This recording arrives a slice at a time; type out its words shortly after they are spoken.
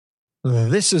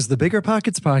This is the Bigger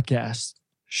Pockets Podcast,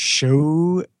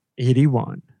 show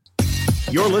 81.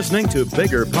 You're listening to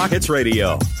Bigger Pockets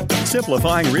Radio,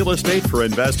 simplifying real estate for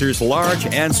investors large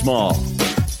and small.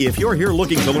 If you're here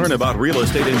looking to learn about real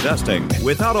estate investing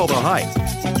without all the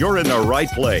hype, you're in the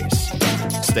right place.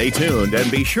 Stay tuned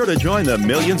and be sure to join the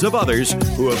millions of others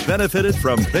who have benefited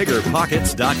from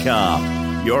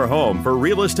BiggerPockets.com, your home for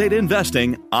real estate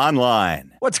investing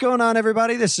online. What's going on,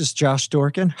 everybody? This is Josh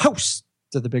Dorkin, host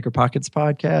of the Bigger Pockets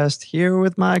Podcast, here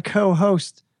with my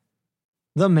co-host,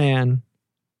 the man,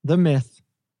 the myth.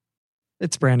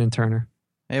 It's Brandon Turner.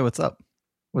 Hey, what's up?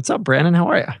 What's up, Brandon? How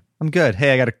are you? I'm good.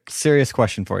 Hey, I got a serious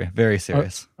question for you. Very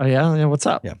serious. Oh yeah? Yeah, what's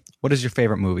up? Yeah. What is your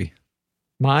favorite movie?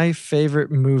 My favorite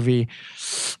movie.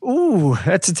 Ooh,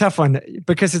 that's a tough one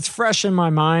because it's fresh in my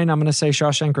mind. I'm going to say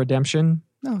Shawshank Redemption.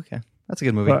 Oh, okay. That's a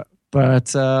good movie.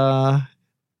 But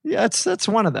yeah, that's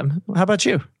one of them. How about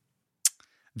you?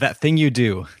 That Thing You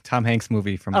Do, Tom Hanks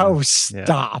movie from... Oh,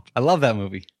 stop. I love that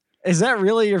movie. Is that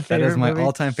really your favorite That is my movie?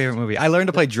 all-time favorite movie. I learned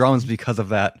to play drums because of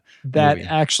that movie.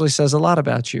 Actually says a lot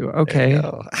about you. Okay.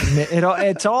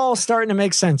 It's all starting to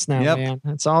make sense now, man.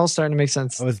 It's all starting to make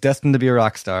sense. I was destined to be a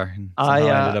rock star, and somehow I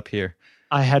ended up here.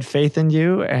 I had faith in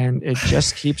you, and it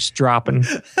just keeps dropping.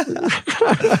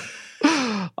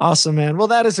 Awesome, man. Well,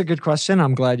 that is a good question.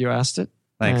 I'm glad you asked it.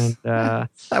 Thanks. And,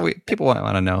 people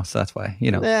want to know, so that's why,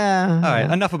 Yeah. All right,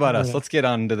 enough about us. Let's get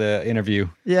on to the interview.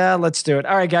 Yeah, let's do it.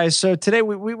 All right, guys. So today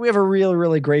we have a really,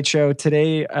 really great show.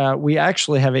 Today we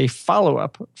actually have a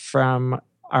follow-up from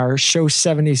our show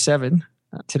 77.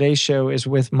 Today's show is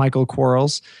with Michael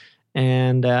Quarles,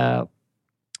 and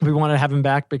we want to have him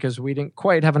back because we didn't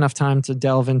quite have enough time to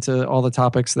delve into all the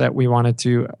topics that we wanted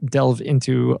to delve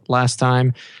into last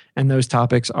time, and those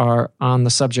topics are on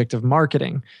the subject of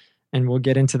marketing. And we'll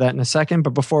get into that in a second.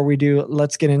 But before we do,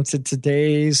 let's get into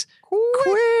today's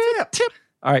quick tip.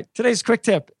 All right. Today's quick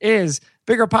tip is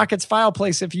Bigger Pockets File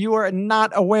Place. If you are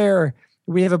not aware,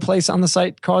 we have a place on the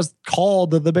site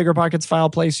called the Bigger Pockets File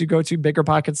Place. You go to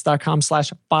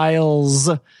biggerpockets.com/files,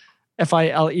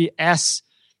 FILES.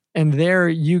 And there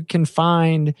you can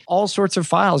find all sorts of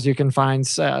files. You can find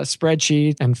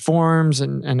spreadsheets and forms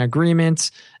and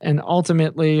agreements. And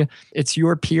ultimately, it's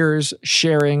your peers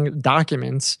sharing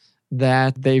documents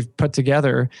that they've put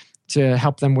together to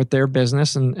help them with their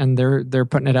business, and they're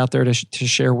putting it out there to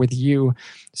share with you.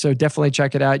 So definitely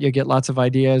check it out. You'll get lots of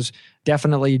ideas.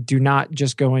 Definitely do not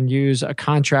just go and use a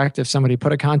contract. If somebody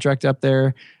put a contract up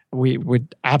there, we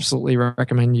would absolutely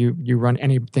recommend you run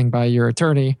anything by your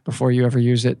attorney before you ever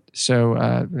use it.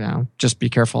 So just be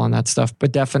careful on that stuff.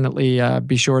 But definitely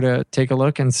be sure to take a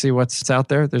look and see what's out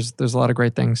there. There's a lot of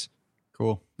great things.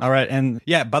 Cool. All right. And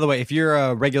yeah, by the way, if you're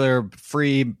a regular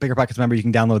free Bigger Pockets member, you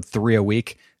can download 3 a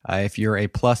week. If you're a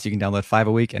plus, you can download 5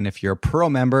 a week. And if you're a pro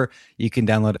member, you can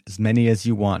download as many as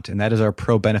you want. And that is our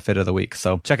pro benefit of the week.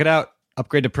 So check it out.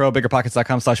 Upgrade to pro,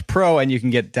 biggerpockets.com/pro, and you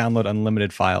can download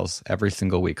unlimited files every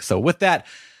single week. So with that,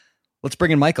 let's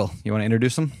bring in Michael. You want to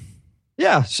introduce him?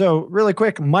 Yeah. So really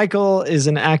quick, Michael is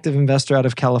an active investor out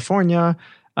of California.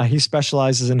 He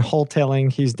specializes in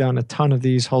wholesaling. He's done a ton of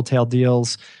these wholesale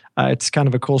deals. It's kind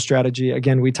of a cool strategy.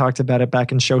 Again, we talked about it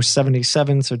back in show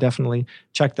 77, so definitely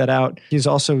check that out. He's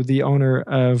also the owner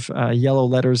of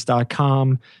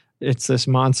yellowletters.com. It's this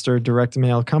monster direct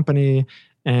mail company,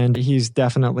 and he's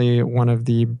definitely one of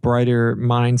the brighter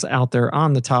minds out there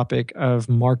on the topic of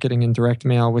marketing and direct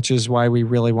mail, which is why we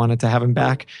really wanted to have him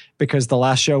back, because the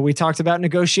last show we talked about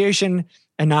negotiation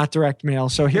and not direct mail.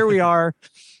 So here we are.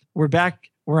 We're back.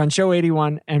 We're on show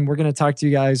 81, and we're going to talk to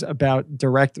you guys about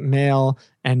direct mail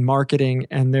and marketing.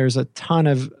 And there's a ton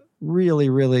of really,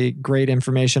 really great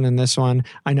information in this one.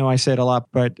 I know I say it a lot,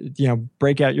 but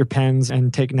break out your pens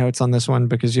and take notes on this one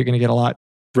because you're going to get a lot.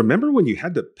 Remember when you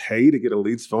had to pay to get a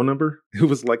lead's phone number? It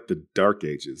was like the dark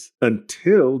ages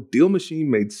until Deal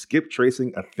Machine made skip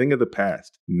tracing a thing of the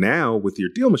past. Now, with your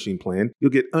Deal Machine plan,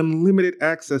 you'll get unlimited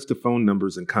access to phone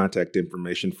numbers and contact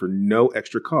information for no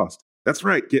extra cost. That's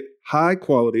right. Get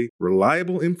high-quality,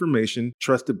 reliable information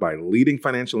trusted by leading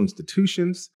financial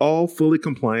institutions, all fully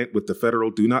compliant with the federal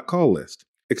Do Not Call list.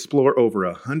 Explore over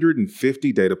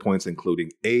 150 data points,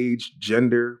 including age,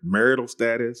 gender, marital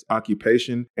status,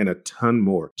 occupation, and a ton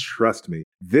more. Trust me,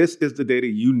 this is the data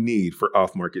you need for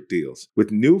off-market deals.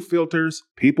 With new filters,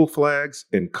 people flags,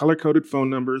 and color-coded phone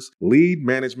numbers, lead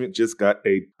management just got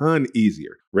a ton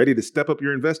easier. Ready to step up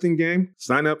your investing game?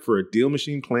 Sign up for a Deal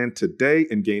Machine plan today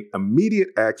and gain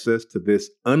immediate access to this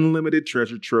unlimited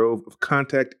treasure trove of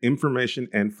contact information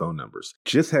and phone numbers.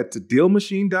 Just head to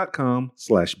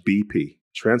DealMachine.com/BP.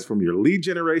 Transform your lead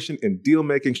generation and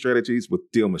deal-making strategies with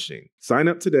Deal Machine. Sign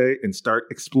up today and start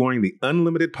exploring the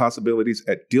unlimited possibilities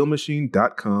at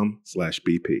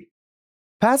DealMachine.com/BP.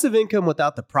 Passive income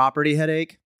without the property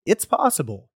headache? It's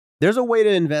possible. There's a way to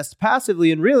invest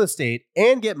passively in real estate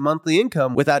and get monthly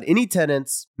income without any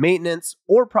tenants, maintenance,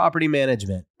 or property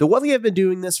management. The Wealthy have been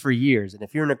doing this for years, and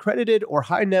if you're an accredited or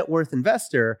high net worth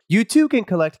investor, you too can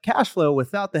collect cash flow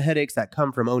without the headaches that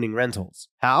come from owning rentals.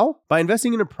 How? By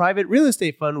investing in a private real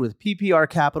estate fund with PPR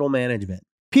Capital Management.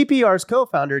 PPR's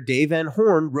co-founder, Dave Van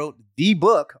Horn, wrote the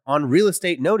book on real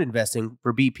estate note investing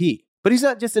for BP. But he's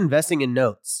not just investing in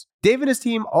notes. Dave and his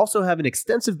team also have an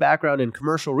extensive background in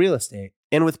commercial real estate.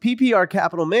 And with PPR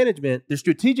Capital Management, they're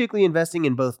strategically investing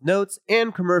in both notes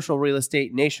and commercial real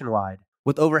estate nationwide.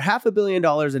 With over $500 million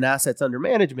in assets under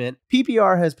management,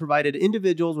 PPR has provided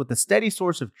individuals with a steady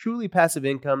source of truly passive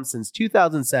income since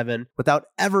 2007 without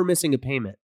ever missing a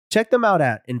payment. Check them out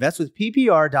at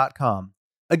investwithppr.com.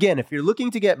 Again, if you're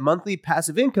looking to get monthly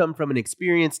passive income from an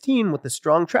experienced team with a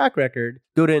strong track record,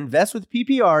 go to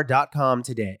investwithppr.com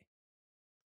today.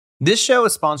 This show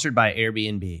is sponsored by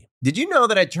Airbnb. Did you know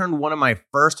that I turned one of my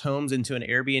first homes into an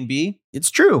Airbnb?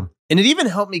 It's true. And it even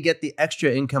helped me get the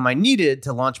extra income I needed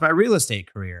to launch my real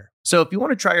estate career. So if you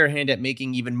want to try your hand at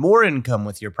making even more income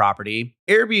with your property,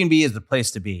 Airbnb is the place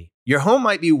to be. Your home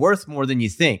might be worth more than you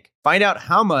think. Find out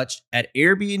how much at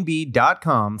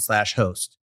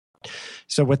airbnb.com/host.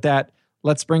 So with that,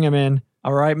 let's bring him in.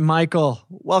 All right, Michael,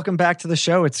 welcome back to the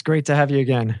show. It's great to have you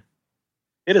again.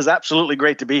 It is absolutely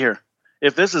great to be here.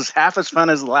 If this is half as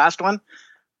fun as the last one,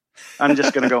 I'm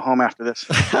just going to go home after this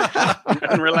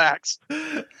and relax.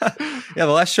 Yeah,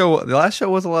 the last show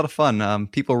was a lot of fun.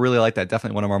 People really like that.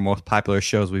 Definitely one of our most popular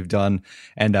shows we've done.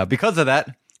 And because of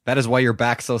that is why you're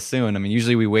back so soon. I mean,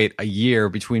 usually we wait a year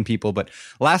between people, but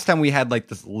last time we had like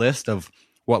this list of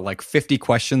 50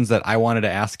 questions that I wanted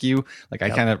to ask you. Like I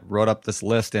kind of wrote up this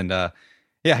list and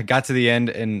got to the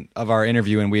end of our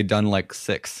interview and we had done like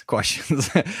 6 questions.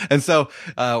 And so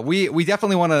we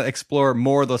definitely want to explore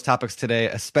more of those topics today,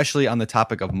 especially on the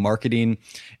topic of marketing.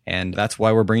 And that's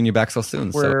why we're bringing you back so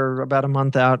soon. We're about a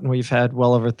month out and we've had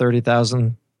well over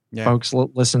 30,000 folks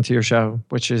listen to your show,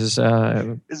 which is...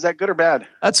 is that good or bad?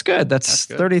 That's good. That's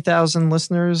good. 30,000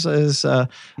 listeners is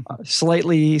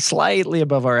slightly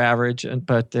above our average,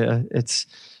 but it's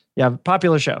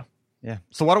popular show. Yeah.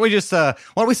 So why don't we start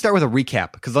with a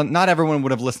recap? Because not everyone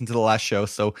would have listened to the last show.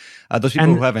 So those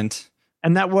people who haven't.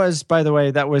 And that was, by the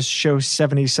way, show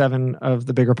 77 of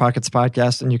the Bigger Pockets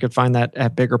podcast. And you could find that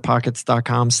at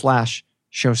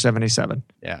biggerpockets.com/show77.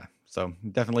 Yeah. So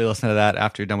definitely listen to that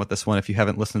after you're done with this one if you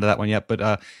haven't listened to that one yet.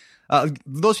 But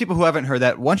those people who haven't heard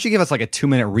that, why don't you give us like a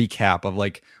 2-minute recap of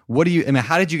like,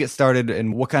 how did you get started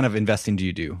and what kind of investing do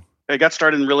you do? I got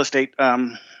started in real estate.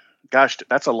 Gosh,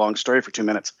 that's a long story for 2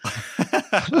 minutes.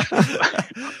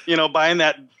 Buying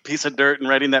that piece of dirt and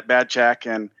writing that bad check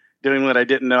and doing what I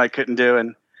didn't know I couldn't do,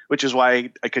 and which is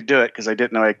why I could do it, because I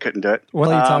didn't know I couldn't do it. What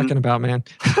are you talking about, man?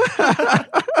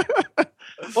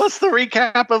 What's the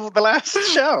recap of the last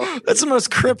show? That's the most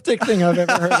cryptic thing I've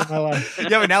ever heard in my life.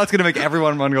 Yeah, but now it's going to make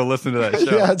everyone want to go listen to that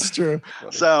show. Yeah, it's true.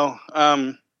 So,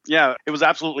 it was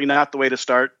absolutely not the way to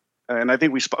start. And I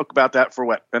think we spoke about that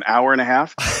for an hour and a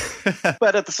half.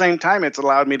 But at the same time, it's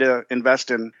allowed me to invest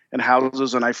in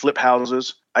houses, and I flip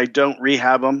houses. I don't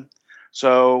rehab them.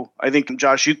 So I think,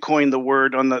 Josh, you coined the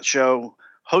word on the show,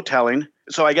 hoteling.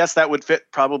 So I guess that would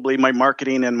fit probably my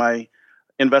marketing and my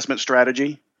investment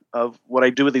strategy of what I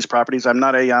do with these properties. I'm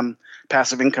not a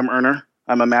passive income earner.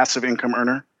 I'm a massive income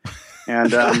earner.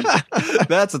 And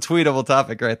that's a tweetable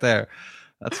topic right there.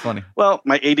 That's funny. Well,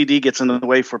 my ADD gets in the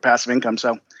way for passive income.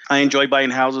 So I enjoy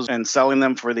buying houses and selling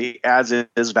them for the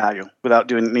as-is value without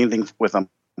doing anything with them.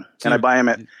 And I buy them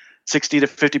at 60 to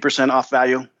 50% off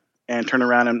value and turn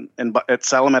around and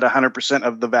sell them at 100%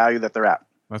 of the value that they're at.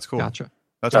 That's cool. Gotcha.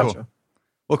 That's cool.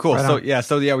 Well, cool. Right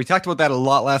So we talked about that a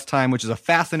lot last time, which is a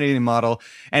fascinating model.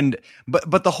 And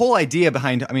but the whole idea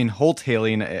behind,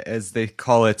 wholetailing, as they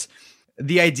call it,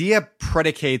 the idea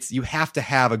predicates you have to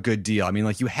have a good deal. I mean,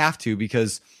 like you have to,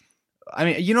 because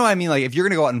like if you're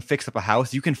going to go out and fix up a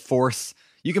house, you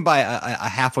can buy a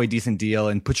halfway decent deal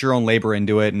and put your own labor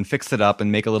into it and fix it up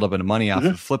and make a little bit of money off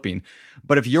of flipping.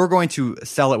 But if you're going to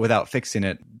sell it without fixing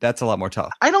it, that's a lot more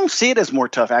tough. I don't see it as more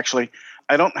tough, actually.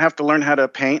 I don't have to learn how to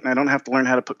paint, and I don't have to learn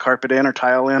how to put carpet in or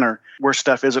tile in or where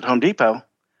stuff is at Home Depot.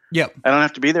 Yep. I don't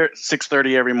have to be there at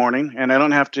 6:30 every morning, and I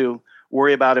don't have to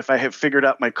worry about if I have figured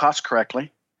out my costs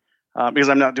correctly because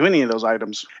I'm not doing any of those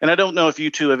items. And I don't know if you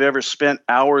two have ever spent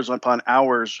hours upon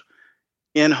hours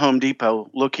in Home Depot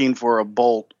looking for a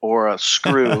bolt or a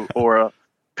screw or a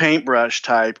paintbrush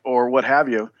type or what have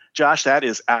you. Josh, that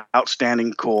is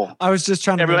outstanding cool. I was just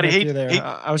trying to Everybody, mimic you there.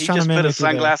 I was trying to just mimic put his you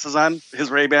there. sunglasses on, his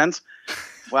Ray-Bans.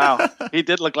 Wow, he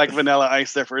did look like Vanilla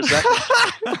Ice there for a second.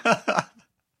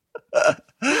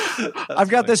 I've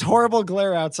got this horrible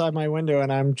glare outside my window,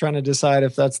 and I'm trying to decide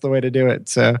if that's the way to do it.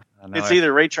 So it's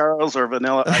either Ray Charles or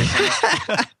Vanilla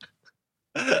Ice.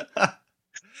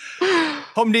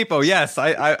 Home Depot, yes.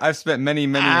 I've spent many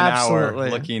an hour Absolutely.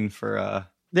 looking for.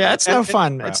 yeah, it's no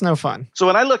fun. It's no fun. So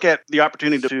when I look at the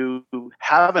opportunity to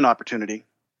have an opportunity,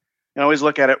 I always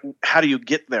look at it, how do you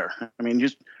get there? I mean,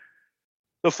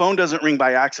 the phone doesn't ring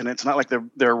by accident. It's not like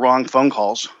they're wrong phone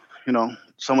calls.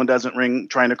 Someone doesn't ring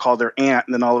trying to call their aunt,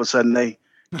 and then all of a sudden they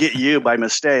get you by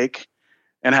mistake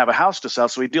and have a house to sell.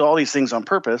 So we do all these things on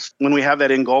purpose when we have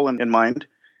that end goal in mind.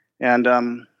 And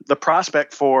the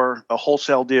prospect for a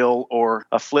wholesale deal or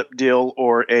a flip deal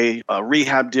or a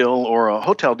rehab deal or a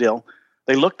hotel deal,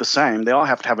 they look the same. They all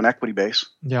have to have an equity base.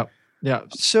 Yeah.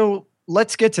 So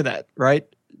let's get to that, right?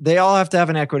 They all have to have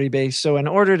an equity base. So in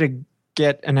order to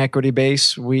get an equity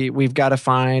base, we've got to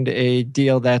find a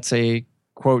deal that's a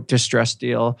quote distressed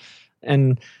deal.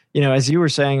 And as you were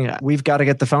saying, we've got to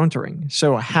get the phone to ring.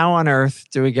 So how on earth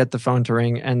do we get the phone to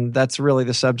ring? And that's really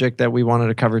the subject that we wanted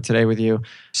to cover today with you.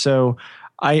 So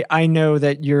I know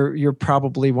that you're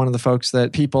probably one of the folks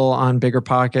that people on Bigger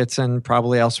Pockets and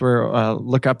probably elsewhere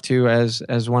look up to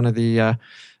as one of the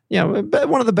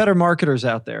one of the better marketers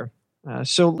out there.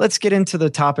 So let's get into the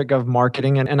topic of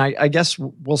marketing. And I guess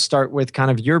we'll start with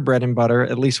kind of your bread and butter,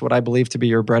 at least what I believe to be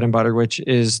your bread and butter, which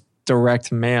is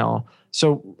direct mail.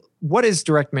 So what is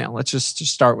direct mail? Let's just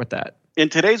start with that. In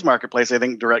today's marketplace, I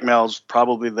think direct mail is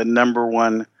probably the number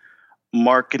one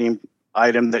marketing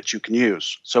item that you can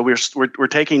use. So we're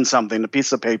taking something, a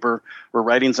piece of paper, we're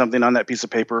writing something on that piece of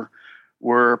paper,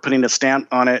 we're putting a stamp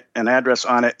on it, an address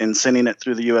on it, and sending it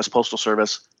through the U.S. Postal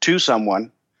Service to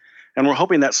someone. And we're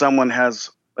hoping that someone has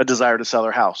a desire to sell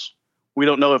their house. We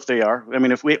don't know if they are. I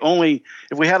mean, if we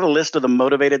had a list of the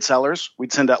motivated sellers,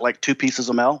 we'd send out like 2 pieces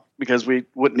of mail because we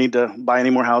wouldn't need to buy any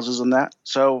more houses than that.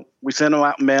 So we send them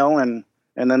out mail and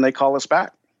then they call us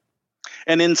back.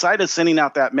 And inside of sending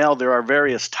out that mail, there are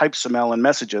various types of mail and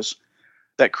messages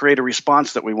that create a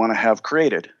response that we want to have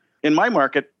created. In my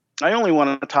market, I only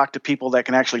want to talk to people that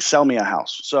can actually sell me a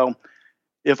house. So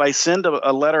if I send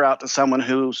a letter out to someone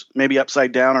who's maybe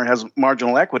upside down or has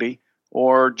marginal equity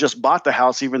or just bought the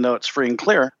house even though it's free and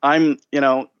clear,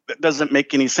 it doesn't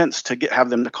make any sense to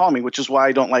have them to call me, which is why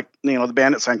I don't like the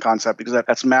bandit sign concept, because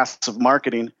that's massive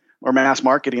marketing or mass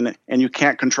marketing, and you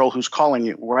can't control who's calling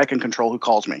you, where I can control who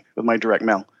calls me with my direct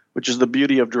mail, which is the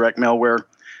beauty of direct mail, where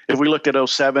if we looked at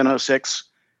 07, 06,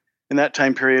 in that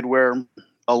time period where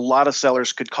a lot of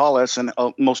sellers could call us and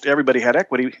most everybody had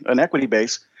an equity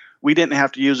base, we didn't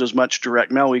have to use as much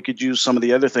direct mail. We could use some of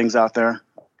the other things out there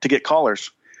to get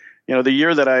callers. The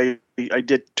year that I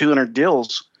did 200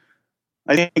 deals,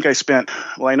 I think I spent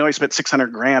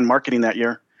 $600,000 marketing that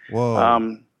year.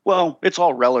 Whoa. Well, it's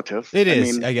all relative. It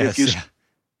is, I guess.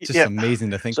 It's just amazing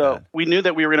to think so that. We knew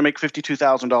that we were going to make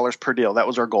 $52,000 per deal. That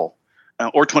was our goal,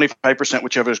 or 25%,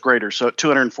 whichever is greater. So at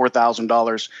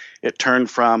 $204,000, it turned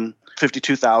from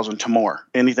 $52,000 to more.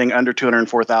 Anything under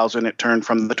 $204,000, it turned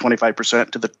from the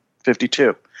 25% to the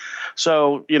 52.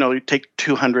 So you take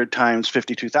 200 times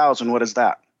 52,000. What is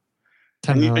that?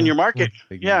 And your market,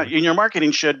 in your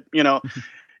marketing should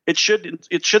it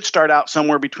should start out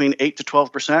somewhere between 8 to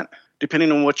 12%.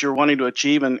 Depending on what you're wanting to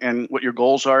achieve and what your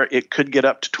goals are, it could get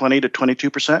up to 20 to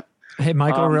 22%. Hey,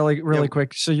 Michael, really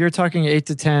quick. So you're talking 8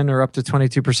 to 10 or up to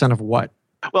 22% of what?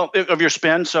 Well, of your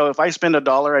spend. So if I spend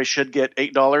 $1, I should get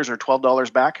 $8 or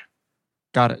 $12 back.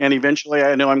 Got it. And eventually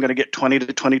I know I'm going to get $20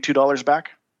 to $22 back.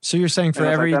 So you're saying for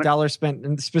every dollar spent,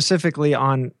 and specifically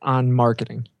on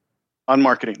marketing? On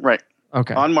marketing, right.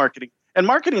 Okay. On marketing. And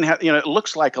marketing, it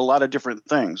looks like a lot of different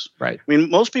things. Right. I mean,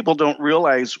 most people don't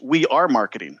realize we are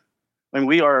marketing. I mean,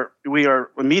 we are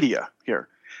media here.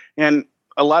 And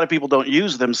a lot of people don't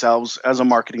use themselves as a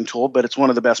marketing tool, but it's one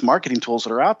of the best marketing tools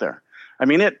that are out there. I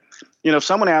mean, if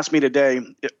someone asked me today,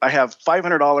 I have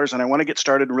 $500 and I want to get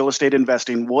started in real estate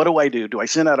investing, what do I do? Do I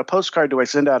send out a postcard? Do I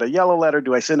send out a yellow letter?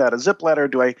 Do I send out a zip letter?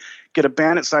 Do I get a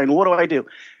bandit sign? What do I do?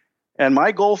 And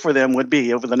my goal for them would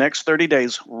be, over the next 30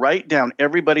 days, write down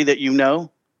everybody that you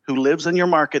know who lives in your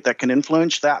market that can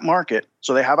influence that market.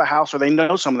 So they have a house or they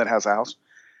know someone that has a house.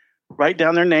 Write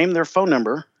down their name, their phone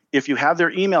number. If you have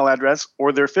their email address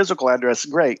or their physical address,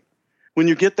 great. When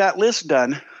you get that list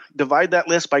done, divide that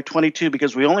list by 22,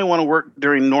 because we only want to work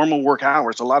during normal work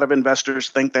hours. A lot of investors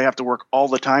think they have to work all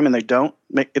the time, and they don't.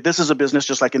 This is a business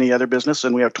just like any other business,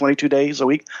 and we have 22 days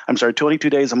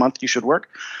a month you should work.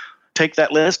 Take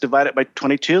that list, divide it by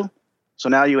 22, So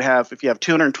now if you have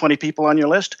 220 people on your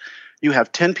list, you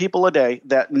have 10 people a day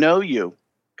that know you,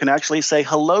 can actually say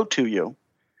hello to you,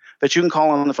 that you can call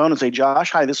on the phone and say,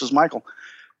 Josh, hi, this is Michael.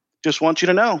 Just want you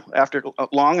to know, after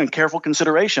long and careful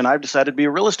consideration, I've decided to be a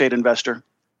real estate investor.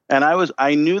 And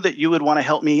I knew that you would want to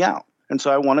help me out. And so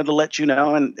I wanted to let you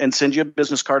know and send you a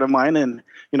business card of mine. And,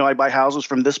 I buy houses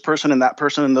from this person and that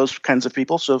person and those kinds of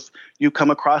people. So if you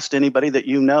come across anybody that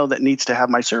you know that needs to have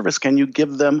my service, can you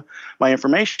give them my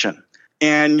information?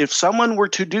 And if someone were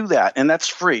to do that, and that's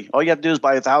free, all you have to do is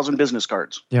buy 1,000 business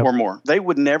cards or more. They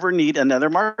would never need another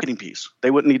marketing piece.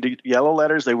 They wouldn't need yellow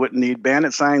letters. They wouldn't need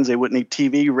bandit signs. They wouldn't need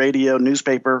TV, radio,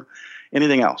 newspaper,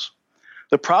 anything else.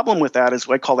 The problem with that is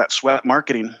I call that sweat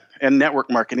marketing and network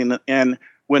marketing. And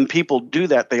when people do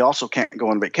that, they also can't go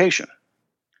on vacation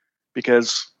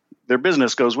because their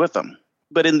business goes with them.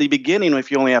 But in the beginning, if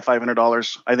you only have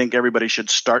 $500, I think everybody should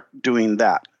start doing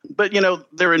that. But,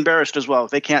 they're embarrassed as well.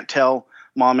 They can't tell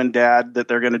mom and dad that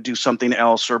they're going to do something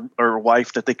else, or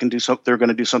wife that they're going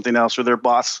to do something else, or their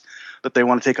boss that they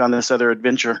want to take on this other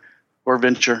adventure or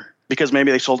venture because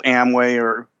maybe they sold Amway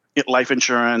or life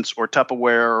insurance or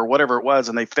Tupperware or whatever it was,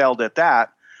 and they failed at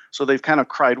that. So they've kind of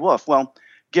cried wolf. Well,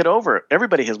 get over it.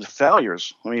 Everybody has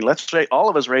failures. I mean, let's say all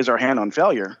of us raise our hand on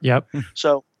failure. Yep.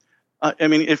 So,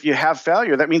 if you have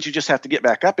failure, that means you just have to get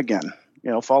back up again.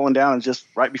 Falling down is just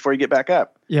right before you get back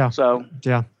up. Yeah. So,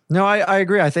 yeah. No, I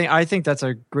agree. I think that's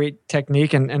a great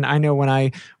technique. And I know when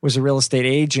I was a real estate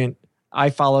agent, I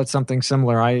followed something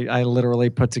similar. I literally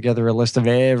put together a list of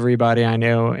everybody I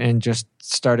knew and just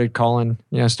started calling,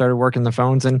 started working the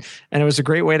phones. And it was a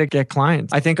great way to get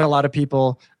clients. I think a lot of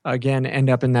people, again, end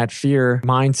up in that fear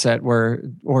mindset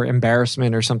or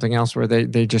embarrassment or something else where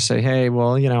they just say, hey,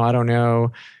 well, I don't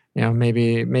know.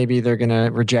 Maybe they're going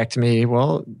to reject me.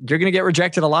 Well, you're going to get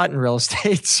rejected a lot in real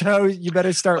estate. So you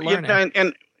better start learning.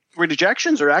 And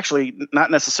rejections are actually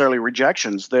not necessarily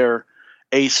rejections. They're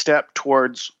a step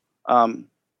towards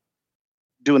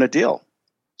doing a deal.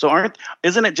 So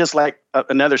isn't it just like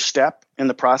another step in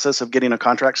the process of getting a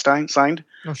contract signed?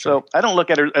 Oh, sure. So I don't look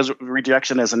at it as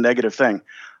rejection as a negative thing.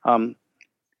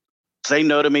 Say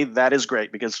no to me, that is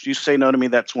great, because you say no to me,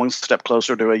 that's one step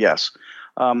closer to a yes.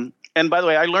 And by the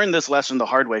way, I learned this lesson the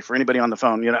hard way for anybody on the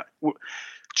phone.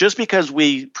 Just because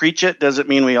we preach it doesn't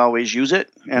mean we always use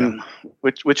it, and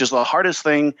which is the hardest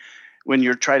thing when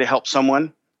you're trying to help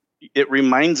someone. It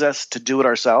reminds us to do it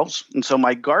ourselves. And so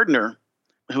my gardener,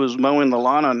 who was mowing the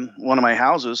lawn on one of my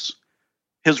houses,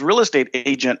 his real estate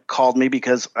agent called me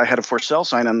because I had a for sale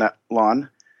sign on that lawn.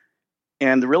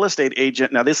 And the real estate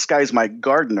agent, now this guy's my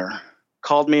gardener,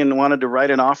 called me and wanted to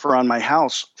write an offer on my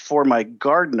house for my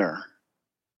gardener.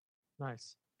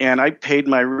 Nice. And I paid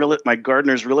my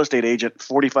gardener's real estate agent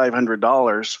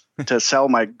 $4,500 to sell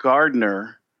my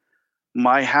gardener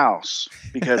my house,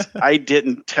 because I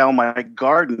didn't tell my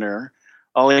gardener.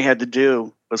 All he had to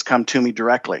do was come to me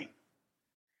directly.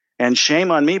 And shame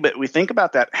on me, but we think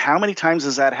about that. How many times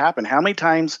does that happen? How many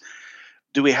times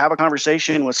do we have a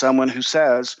conversation with someone who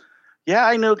says, yeah,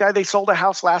 I know a guy, they sold a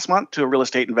house last month to a real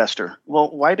estate investor. Well,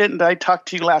 why didn't I talk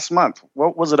to you last month?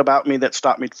 What was it about me that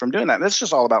stopped me from doing that? That's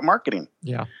just all about marketing.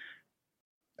 Yeah.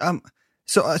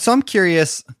 So I'm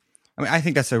curious. I mean, I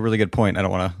think that's a really good point. I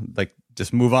don't want to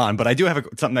just move on, but I do have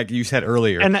something that you said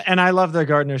earlier. And I love the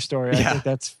gardener story. I think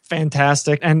that's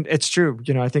fantastic. And it's true.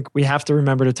 I think we have to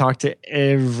remember to talk to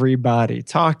everybody.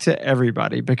 Talk to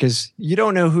everybody, because you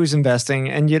don't know who's investing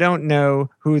and you don't know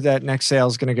who that next sale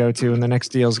is going to go to and the next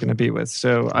deal is going to be with.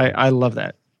 So I love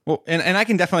that. Well, and I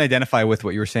can definitely identify with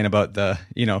what you were saying about the,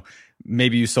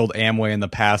 maybe you sold Amway in the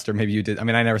past, or maybe you did. I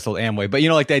mean, I never sold Amway, but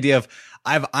like the idea of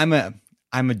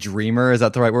I'm a dreamer. Is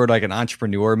that the right word? Like an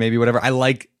entrepreneur, maybe, whatever. I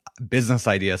like business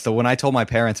ideas. So when I told my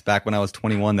parents back when I was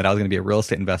 21 that I was going to be a real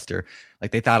estate investor,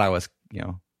 they thought I was,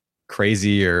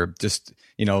 crazy, or just,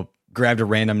 grabbed a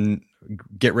random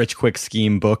get rich quick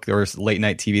scheme book or late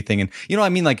night TV thing. And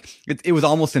it was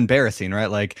almost embarrassing,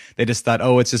 right? They just thought,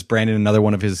 oh, it's just Brandon, another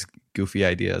one of his goofy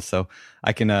ideas. So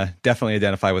I can definitely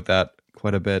identify with that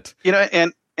quite a bit.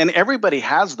 And everybody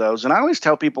has those. And I always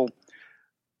tell people,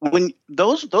 when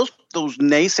those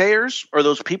naysayers, or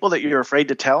those people that you're afraid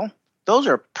to tell, those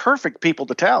are perfect people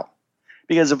to tell.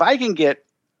 Because if I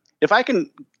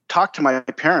can talk to my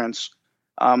parents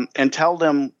and tell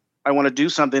them I want to do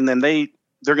something, then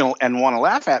they're going to and want to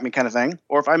laugh at me, kind of thing.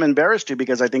 Or if I'm embarrassed to,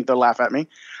 because I think they'll laugh at me.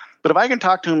 But if I can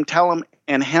talk to them, tell them,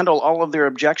 and handle all of their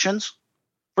objections,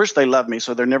 first, they love me,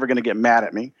 so they're never going to get mad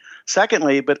at me.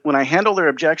 Secondly, but when I handle their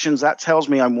objections, that tells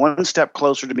me I'm one step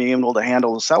closer to being able to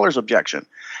handle the seller's objection.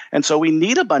 And so we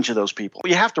need a bunch of those people.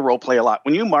 You have to role play a lot.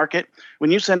 When you market,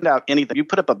 when you send out anything, you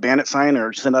put up a bandit sign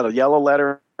or send out a yellow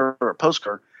letter or a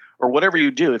postcard or whatever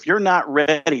you do, if you're not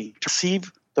ready to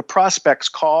receive the prospect's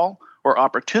call or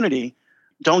opportunity,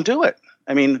 don't do it.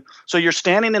 I mean, so you're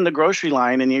standing in the grocery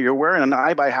line and you're wearing an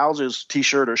I Buy Houses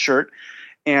t-shirt or shirt,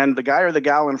 and the guy or the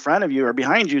gal in front of you or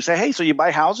behind you say, hey, so you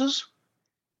buy houses?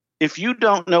 If you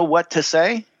don't know what to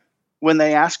say when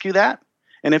they ask you that,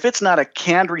 and if it's not a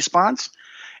canned response,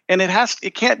 and it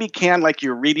can't be canned like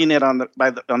you're reading it on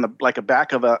the like a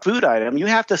back of a food item. You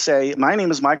have to say, my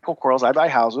name is Michael Quarles. I buy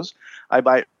houses. I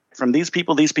buy from these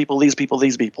people, these people, these people,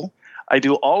 these people. I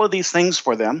do all of these things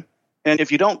for them. And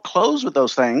if you don't close with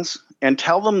those things and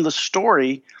tell them the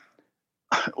story,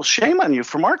 well, shame on you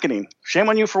for marketing. Shame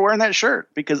on you for wearing that shirt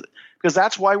because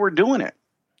that's why we're doing it.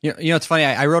 You know, it's funny.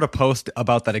 I wrote a post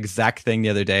about that exact thing the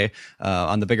other day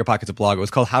on the Bigger Pockets blog. It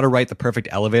was called "How to Write the Perfect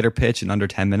Elevator Pitch in Under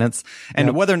 10 Minutes."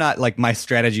 And whether or not like my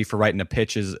strategy for writing a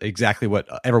pitch is exactly what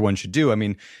everyone should do. I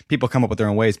mean, people come up with their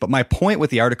own ways. But my point with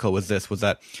the article was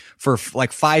that for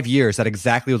like 5 years, that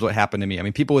exactly was what happened to me. I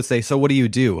mean, people would say, "So what do you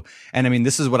do?" And I mean,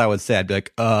 this is what I would say. I'd be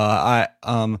like, I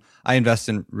invest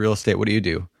in real estate. What do you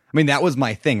do?" I mean, that was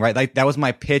my thing, right? Like that was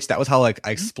my pitch. That was how like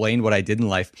I explained what I did in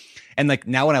life. And like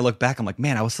now when I look back, I'm like,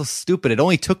 man, I was so stupid. It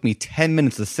only took me 10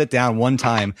 minutes to sit down one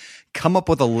time, come up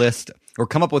with a list or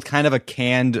come up with kind of a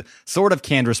sort of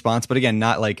canned response. But again,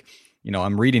 not like, you know,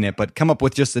 I'm reading it, but come up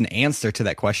with just an answer to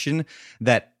that question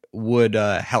that would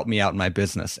help me out in my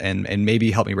business and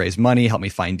maybe help me raise money, help me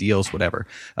find deals, whatever.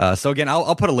 So again,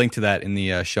 I'll put a link to that in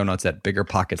the show notes at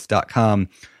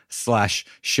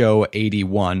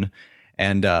biggerpockets.com/show81.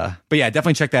 And, but yeah,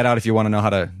 definitely check that out if you want to know how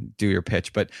to do your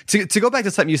pitch. But to go back to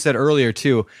something you said earlier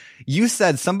too, you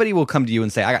said somebody will come to you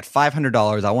and say, I got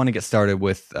 $500. I want to get started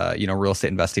with, real estate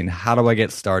investing. How do I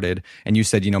get started? And you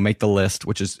said, make the list,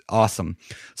 which is awesome.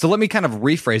 So let me kind of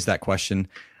rephrase that question.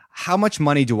 How much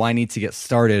money do I need to get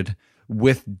started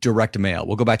with direct mail?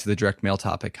 We'll go back to the direct mail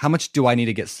topic. How much do I need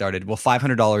to get started? Will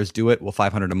 $500 do it? Will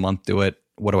 $500 a month do it?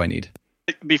 What do I need?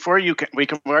 Before I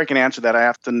can answer that, I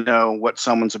have to know what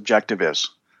someone's objective is.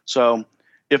 So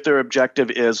if their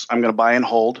objective is, I'm going to buy and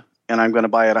hold, and I'm going to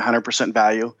buy at 100%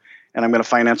 value, and I'm going to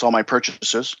finance all my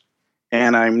purchases,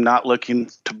 and I'm not looking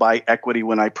to buy equity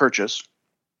when I purchase,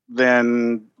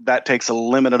 then that takes a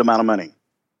limited amount of money.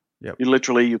 Yep. You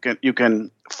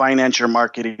can finance your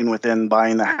marketing within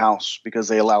buying the house because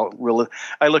they allow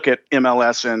I look at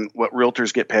MLS and what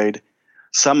realtors get paid.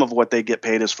 Some of what they get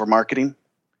paid is for marketing.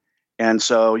 And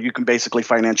so you can basically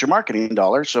finance your marketing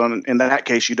dollars. So in that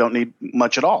case, you don't need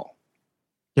much at all.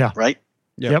 Yeah. Right?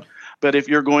 Yep. But if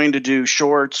you're going to do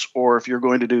shorts or if you're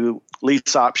going to do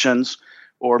lease options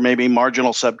or maybe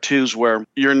marginal sub twos where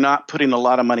you're not putting a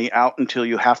lot of money out until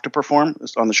you have to perform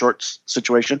on the shorts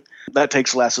situation, that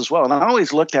takes less as well. And I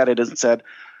always looked at it and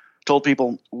told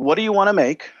people, what do you want to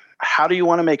make? How do you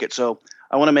want to make it? So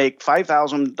I want to make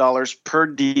 $5,000 per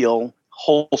deal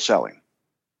wholesaling.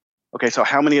 Okay, so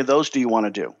how many of those do you want to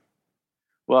do?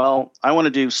 Well, I want to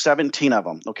do 17 of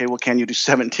them. Okay, well, can you do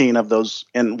 17 of those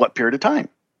in what period of time?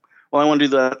 Well, I want to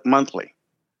do that monthly.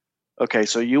 Okay,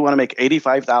 so you want to make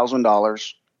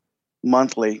 $85,000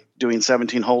 monthly doing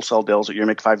 17 wholesale deals that you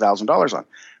make $5,000 on.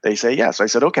 They say yes. I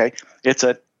said, okay,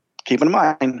 keep in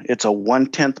mind, it's a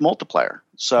 1/10 multiplier.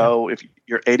 So if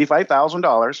you're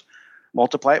 $85,000,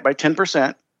 multiply it by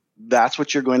 10%, that's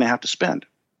what you're going to have to spend.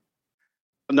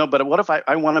 No, but what if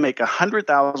I want to make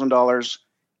 $100,000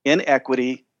 in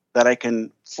equity that I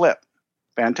can flip?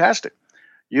 Fantastic.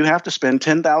 You have to spend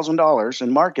 $10,000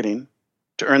 in marketing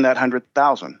to earn that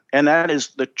 $100,000. And that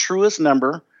is the truest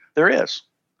number there is.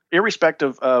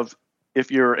 Irrespective of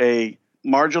if you're a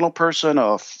marginal person,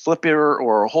 a flipper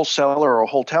or a wholesaler or a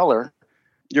wholesaler,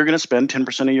 you're going to spend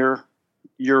 10% of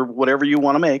your whatever you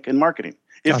want to make in marketing.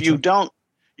 If you don't,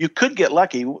 you could get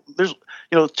lucky. There's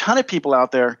a ton of people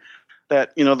out there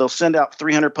that, they'll send out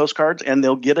 300 postcards and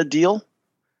they'll get a deal.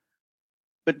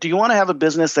 But do you want to have a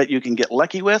business that you can get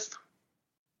lucky with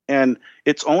and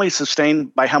it's only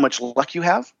sustained by how much luck you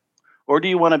have? Or do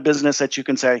you want a business that you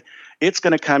can say, it's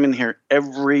going to come in here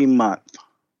every month?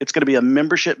 It's going to be a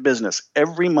membership business.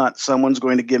 Every month, someone's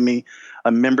going to give me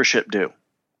a membership due.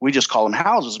 We just call them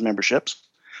houses memberships.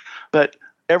 But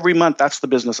every month, that's the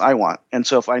business I want. And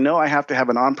so if I know I have to have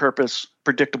an on-purpose,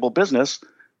 predictable business,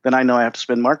 then I know I have to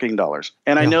spend marketing dollars.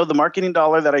 And I know the marketing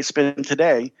dollar that I spend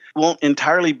today won't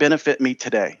entirely benefit me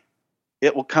today.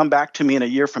 It will come back to me in a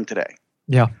year from today.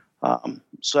 Yeah. And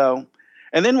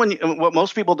then what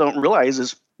most people don't realize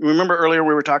is, remember earlier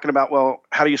we were talking about, well,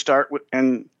 how do you start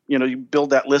and you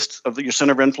build that list of your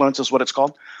center of influence is what it's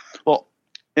called. Well,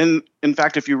 in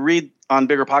fact, if you read on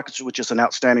Bigger Pockets, which is an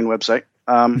outstanding website.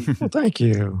 Well, thank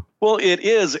you. Well, it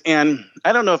is. And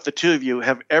I don't know if the two of you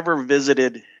have ever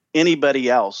visited anybody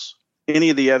else any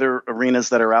of the other arenas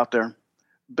that are out there.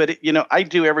 But, I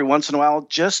do every once in a while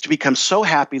just to become so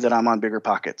happy that I'm on Bigger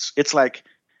Pockets. It's like,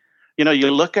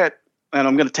 you look at, and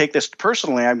I'm going to take this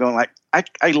personally, I'm going like,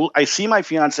 I see my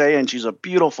fiance and she's a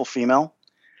beautiful female.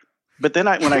 But then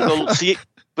when I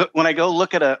go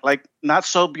look at a like not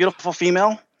so beautiful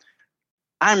female,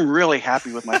 I'm really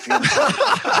happy with my fiance.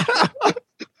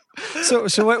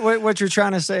 So what you're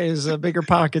trying to say is Bigger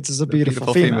Pockets is a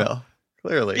beautiful female.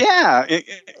 Clearly. Yeah.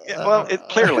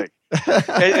 Clearly.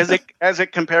 as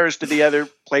it compares to the other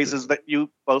places that you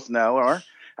both know are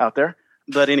out there.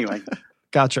 But anyway.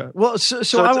 Gotcha. Well,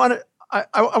 so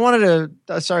I wanted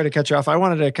to, sorry to cut you off. I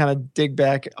wanted to kind of dig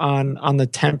back on the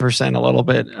 10% a little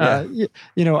bit.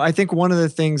 Yeah. I think one of the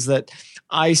things that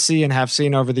I see and have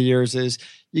seen over the years is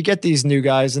you get these new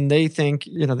guys and they think,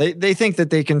 they think that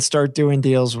they can start doing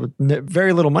deals with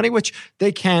very little money, which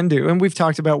they can do. And we've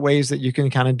talked about ways that you can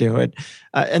kind of do it.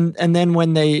 And then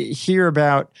when they hear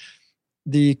about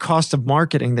the cost of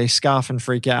marketing, they scoff and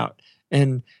freak out.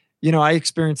 And, I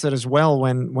experienced that as well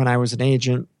when I was an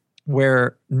agent,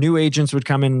 where new agents would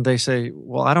come in and they say,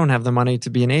 well, I don't have the money to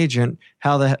be an agent.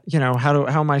 How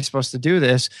am I supposed to do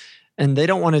this? And they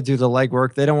don't want to do the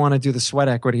legwork. They don't want to do the sweat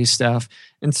equity stuff.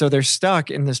 And so they're stuck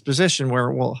in this position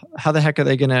where, well, how the heck are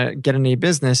they going to get any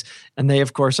business? And they,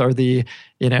 of course, are the,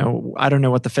 I don't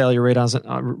know what the failure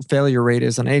rate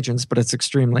is on agents, but it's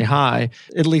extremely high.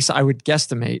 At least I would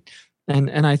guesstimate.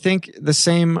 And I think the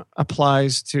same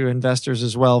applies to investors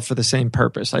as well for the same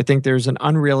purpose. I think there's an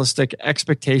unrealistic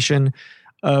expectation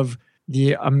of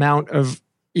the amount of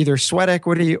either sweat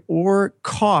equity or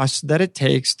cost that it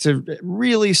takes to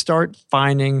really start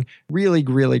finding really,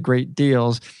 really great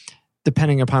deals,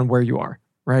 depending upon where you are,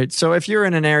 right? So if you're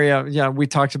in an area, we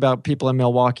talked about people in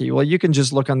Milwaukee. Well, you can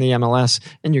just look on the MLS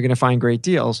and you're going to find great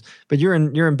deals. But you're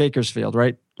in Bakersfield,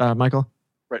 right, Michael?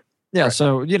 Yeah. Right.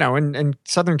 So, in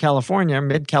Southern California,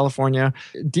 mid-California,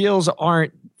 deals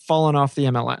aren't falling off the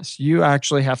MLS. You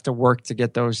actually have to work to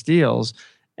get those deals.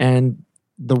 And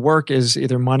the work is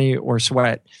either money or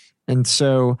sweat. And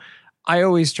so I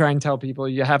always try and tell people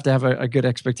you have to have a good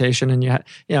expectation. And,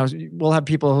 we'll have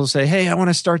people who'll say, hey, I want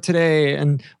to start today.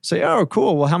 And say, oh,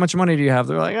 cool. Well, how much money do you have?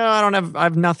 They're like, oh, I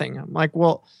have nothing. I'm like,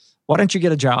 well, why don't you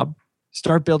get a job?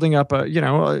 Start building up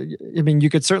you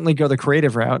could certainly go the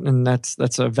creative route, and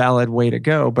that's a valid way to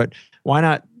go, but why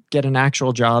not get an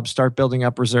actual job, start building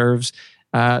up reserves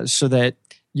so that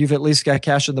you've at least got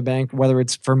cash in the bank, whether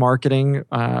it's for marketing,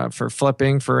 for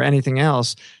flipping, for anything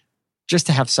else, just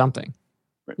to have something.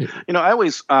 I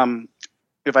always,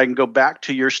 if I can go back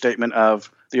to your statement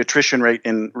of the attrition rate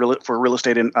for real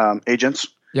estate agents,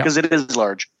 because it is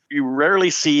large. You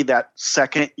rarely see that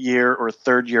second year or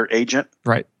third year agent.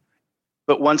 Right.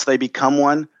 But once they become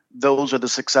one, those are the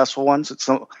successful ones.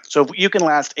 So if you can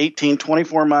last 18,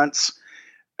 24 months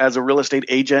as a real estate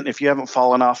agent, if you haven't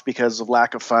fallen off because of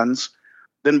lack of funds,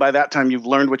 then by that time you've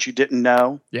learned what you didn't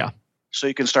know. Yeah. So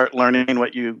you can start learning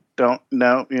what you don't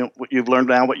know, what you've learned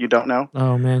now, what you don't know.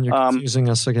 Oh man, you're confusing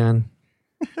us again.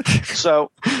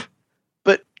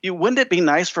 But wouldn't it be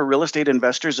nice for real estate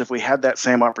investors if we had that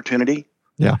same opportunity?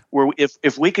 Yeah. Where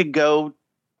if we could go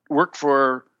work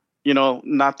for,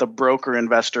 not the broker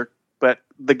investor, but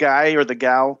the guy or the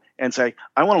gal and say,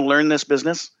 I want to learn this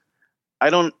business. I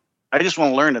just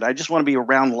want to learn it. I just want to be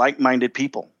around like-minded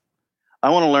people. I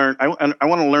want to learn. I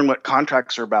want to learn what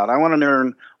contracts are about. I want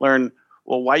to learn,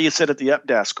 well, why you sit at the up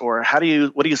desk, or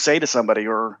what do you say to somebody,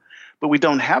 but we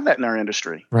don't have that in our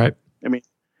industry. Right. I mean,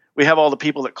 we have all the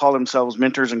people that call themselves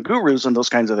mentors and gurus and those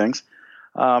kinds of things.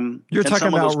 You're talking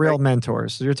about real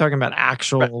mentors. You're talking about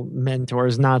actual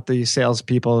mentors, not the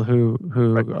salespeople who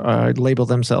label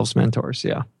themselves mentors.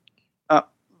 Yeah.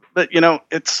 But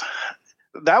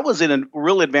that was a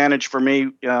real advantage for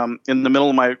me in the middle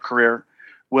of my career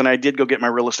when I did go get my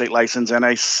real estate license, and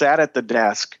I sat at the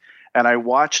desk and I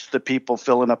watched the people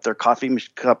filling up their coffee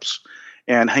cups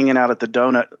and hanging out at the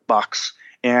donut box,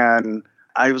 and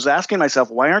I was asking myself,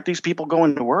 why aren't these people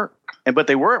going to work? But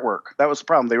they were at work. That was the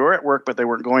problem. They were at work, but they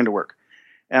weren't going to work.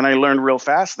 And I learned real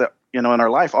fast that, in our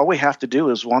life, all we have to do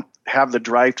is have the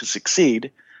drive to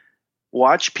succeed,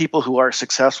 watch people who are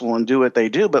successful and do what they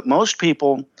do. But most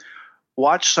people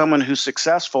watch someone who's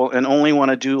successful and only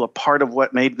want to do a part of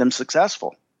what made them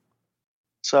successful.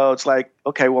 So it's like,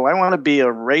 okay, well, I want to be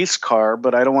a race car,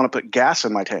 but I don't want to put gas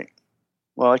in my tank.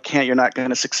 Well, I can't. You're not going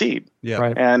to succeed. Yeah.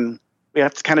 Right. And we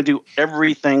have to kind of do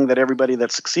everything that everybody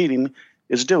that's succeeding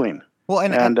is doing. Well,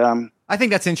 and I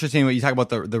think that's interesting when you talk about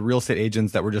the real estate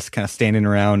agents that were just kind of standing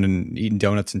around and eating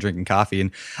donuts and drinking coffee.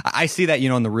 And I see that,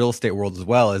 in the real estate world as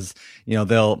well as,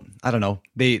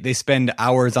 they spend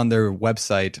hours on their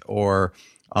website or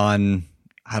on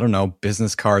I don't know,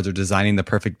 business cards or designing the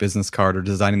perfect business card or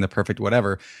designing the perfect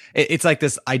whatever. It's like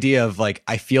this idea of like,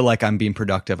 I feel like I'm being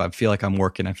productive. I feel like I'm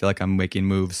working. I feel like I'm making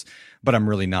moves, but I'm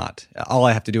really not. All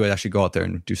I have to do is actually go out there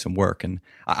and do some work. And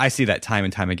I see that time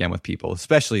and time again with people,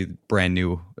 especially brand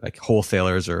new like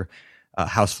wholesalers or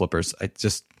house flippers.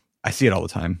 I see it all the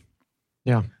time.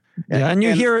 Yeah. Yeah. And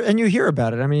you hear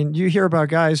about it. I mean, you hear about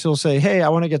guys who'll say, hey, I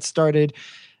want to get started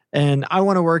and I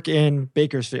want to work in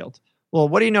Bakersfield. Well,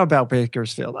 what do you know about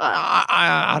Bakersfield?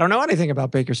 I don't know anything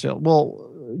about Bakersfield. Well,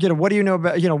 what do you know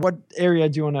about, what area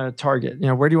do you want to target?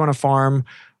 Where do you want to farm?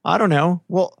 I don't know.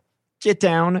 Well, get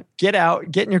down, get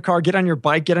out, get in your car, get on your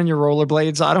bike, get on your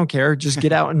rollerblades. I don't care. Just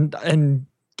get out and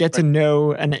get to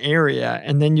know an area.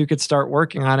 And then you could start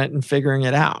working on it and figuring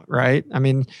it out. Right. I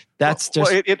mean, that's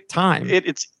just time.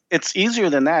 It's easier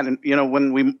than that. And,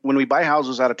 when we buy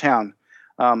houses out of town,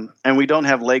 and we don't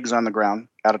have legs on the ground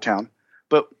out of town,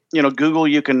 but Google,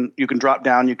 you can drop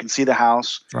down, you can see the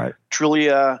house, right?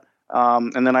 Trulia,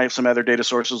 and then I have some other data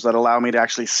sources that allow me to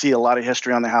actually see a lot of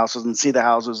history on the houses and see the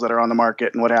houses that are on the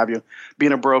market and what have you.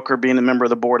 Being a broker, being a member of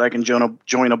the board, I can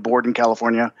join a board in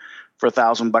California for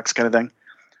 $1,000 kind of thing.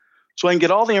 So I can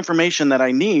get all the information that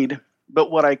I need, but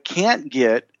what I can't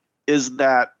get is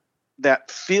that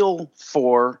feel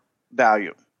for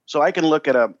value. So I can look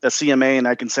at a CMA and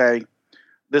I can say,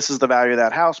 this is the value of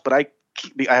that house, but I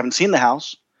haven't seen the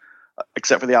house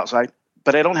except for the outside,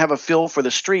 but I don't have a feel for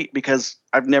the street because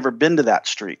I've never been to that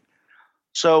street.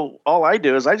 So all I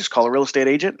do is I just call a real estate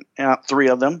agent, 3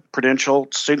 of them, Prudential,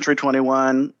 Century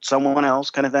 21, someone else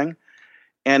kind of thing.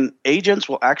 And agents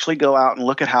will actually go out and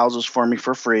look at houses for me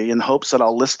for free in hopes that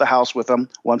I'll list the house with them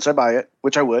once I buy it,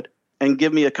 which I would, and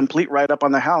give me a complete write-up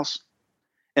on the house.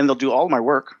 And they'll do all my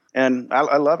work. And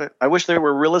I love it. I wish there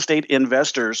were real estate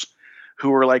investors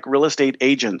who were like real estate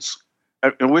agents.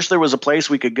 I wish there was a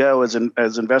place we could go as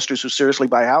investors who seriously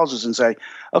buy houses and say,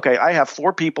 okay, I have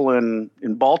 4 people in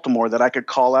Baltimore that I could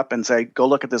call up and say, go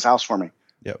look at this house for me.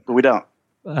 Yep. But we don't.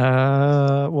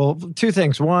 Well, 2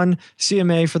 things. One,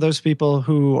 CMA, for those people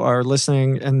who are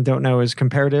listening and don't know, is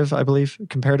comparative, I believe,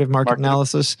 comparative market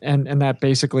analysis. And that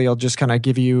basically will just kind of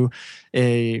give you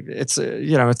it's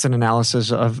an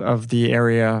analysis of the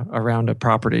area around a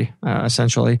property,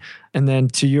 essentially. And then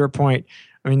to your point,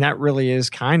 I mean, that really is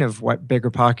kind of what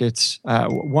Bigger Pockets,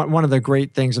 one of the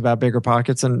great things about Bigger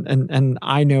Pockets, and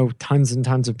I know tons and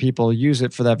tons of people use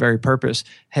it for that very purpose.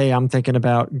 Hey, I'm thinking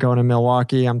about going to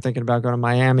Milwaukee. I'm thinking about going to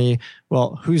Miami.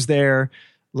 Well, who's there?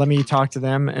 Let me talk to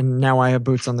them. And now I have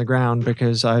boots on the ground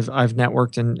because I've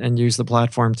networked and used the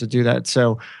platform to do that.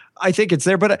 So I think it's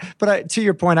there. But to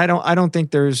your point, I don't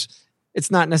think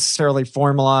it's not necessarily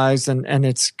formalized and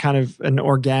it's kind of an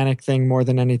organic thing more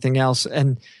than anything else.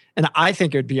 And I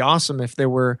think it would be awesome if there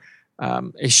were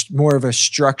more of a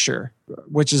structure,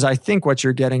 which is, I think, what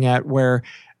you're getting at, where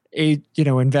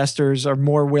investors are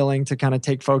more willing to kind of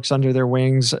take folks under their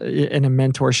wings in a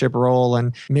mentorship role,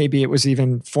 and maybe it was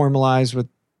even formalized with,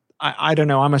 I don't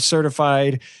know, I'm a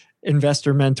certified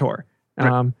investor mentor,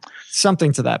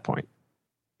 something to that point.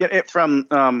 Yeah,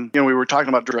 we were talking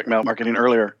about direct mail marketing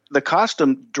earlier. The cost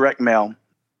of direct mail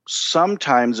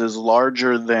sometimes is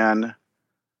larger than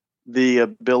the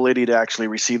ability to actually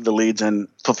receive the leads and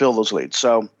fulfill those leads.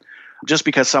 So just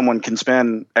because someone can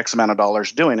spend X amount of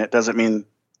dollars doing it doesn't mean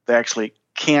they actually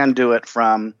can do it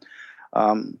from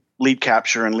lead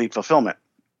capture and lead fulfillment.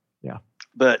 Yeah.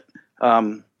 But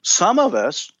some of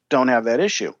us don't have that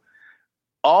issue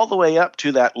all the way up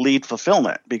to that lead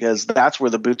fulfillment, because that's where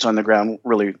the boots on the ground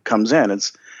really comes in.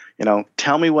 It's,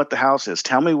 tell me what the house is.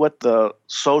 Tell me what the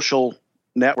social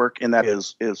network in that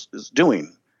is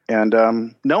doing.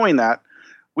 And knowing that,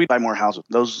 we'd buy more houses.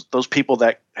 Those people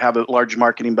that have a large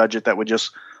marketing budget that would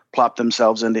just plop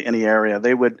themselves into any area,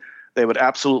 they would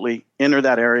absolutely enter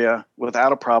that area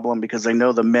without a problem because they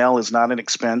know the mail is not an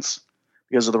expense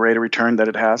because of the rate of return that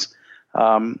it has.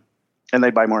 And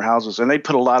they buy more houses. And they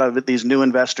put a lot of these new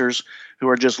investors who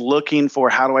are just looking for,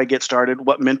 how do I get started?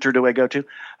 What mentor do I go to?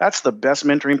 That's the best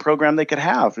mentoring program they could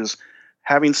have, is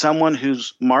having someone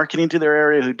who's marketing to their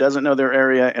area, who doesn't know their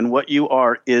area, and what you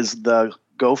are is the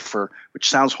gopher, which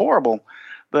sounds horrible,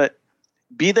 but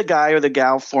be the guy or the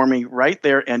gal for me right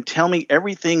there and tell me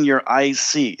everything your eyes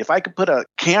see. If I could put a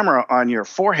camera on your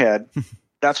forehead,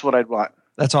 that's what I'd want.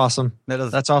 That's awesome.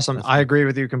 That's awesome. I agree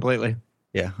with you completely.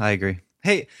 Yeah, I agree.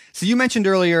 Hey, so you mentioned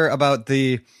earlier about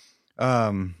the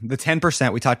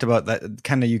 10%. We talked about that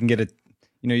kind of, you can get it.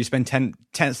 You spend spend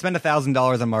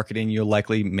 $1,000 on marketing, you'll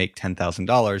likely make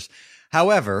 $10,000.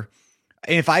 However,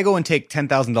 if I go and take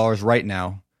 $10,000 right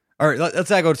now, or let's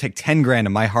say I go to take 10 grand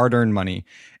of my hard earned money,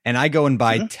 and I go and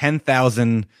buy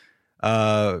 10,000,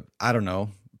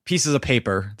 pieces of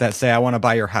paper that say I want to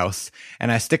buy your house, and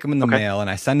I stick them in the mail and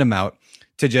I send them out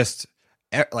to just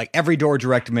like every door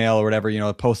direct mail or whatever,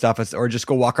 the post office, or just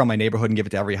go walk around my neighborhood and give it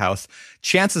to every house,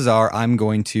 chances are I'm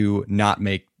going to not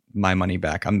make my money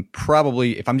back. I'm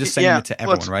probably, if I'm just sending it to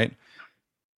everyone, right?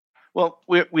 Well,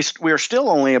 we are still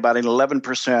only about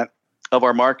 11% of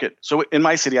our market. So in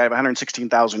my city, I have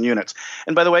 116,000 units.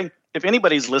 And by the way, if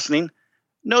anybody's listening,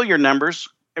 know your numbers.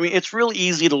 I mean, it's real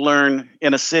easy to learn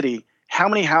in a city, how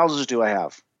many houses do I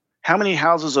have? How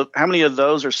many of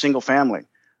those are single family?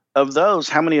 Of those,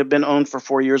 how many have been owned for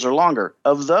 4 years or longer?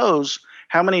 Of those,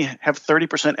 how many have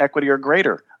 30% equity or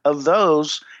greater? Of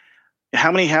those, how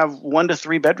many have 1 to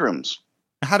 3 bedrooms?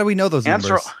 How do we know those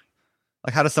numbers?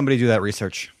 Like, how does somebody do that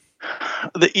research?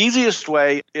 The easiest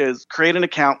way is create an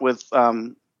account with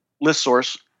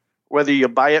ListSource, whether you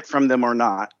buy it from them or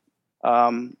not.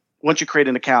 Once you create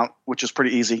an account, which is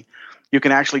pretty easy, you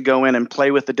can actually go in and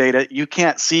play with the data. You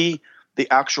can't see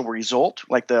the actual result,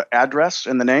 like the address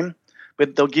and the name,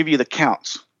 but they'll give you the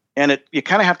counts. And you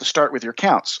kind of have to start with your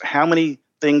counts. How many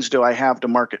things do I have to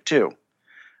market to?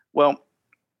 Well,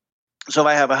 so if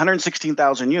I have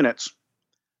 116,000 units,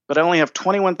 but I only have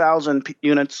 21,000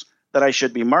 units that I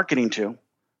should be marketing to.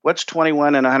 What's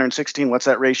 21 and 116? What's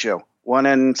that ratio? 1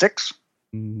 and 6?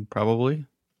 Probably.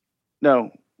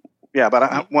 No. Yeah,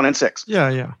 about 1 and 6.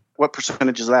 Yeah. What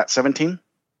percentage is that? 17?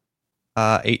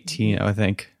 18, I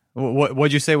think.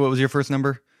 What'd you say? What was your first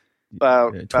number?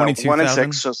 22,000. 1 and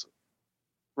 6. So,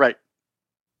 right.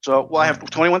 So, I have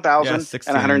 21,000 and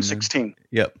 116.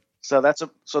 Yep. So that's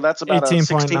about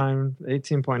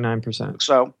 18.9%.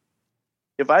 So,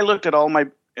 if I looked at all my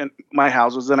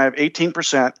houses, then I have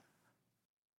 18%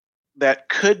 that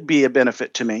could be a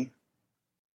benefit to me,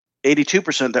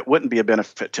 82% that wouldn't be a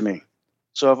benefit to me.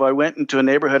 So if I went into a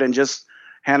neighborhood and just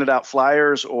handed out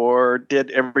flyers or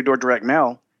did every door direct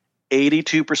mail,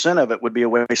 82% of it would be a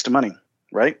waste of money,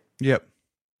 right? Yep.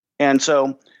 And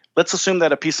so let's assume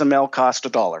that a piece of mail cost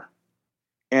 $1.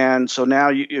 And so now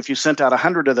if you sent out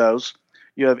 100 of those,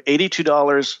 you have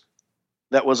 $82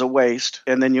 that was a waste,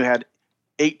 and then you had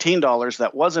 $18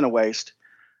 that wasn't a waste,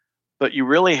 but you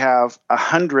really have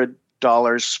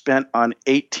 $100 spent on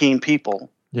 18 people.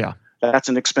 Yeah. That's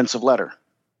an expensive letter.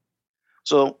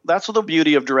 So that's what the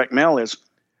beauty of direct mail is.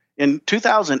 In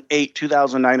 2008,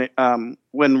 2009,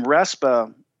 when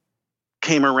RESPA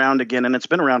came around again, and it's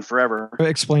been around forever.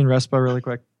 Explain RESPA really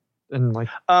quick. And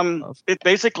It's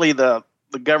basically the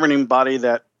governing body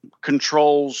that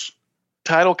controls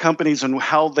title companies and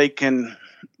how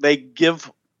they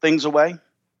give things away.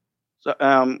 So,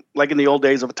 like in the old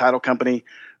days of a title company,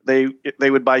 they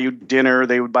would buy you dinner,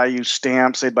 they would buy you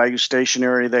stamps, they'd buy you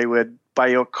stationery, they would buy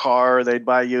you a car, they'd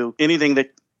buy you anything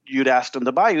that you'd asked them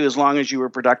to buy you as long as you were a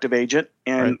productive agent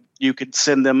and you could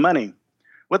send them money.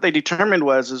 What they determined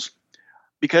is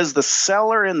because the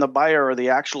seller and the buyer are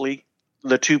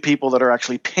the two people that are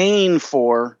actually paying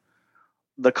for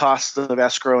the costs of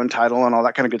escrow and title and all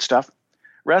that kind of good stuff,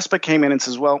 RESPA came in and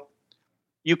says, well,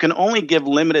 you can only give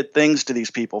limited things to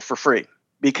these people for free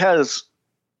because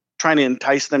trying to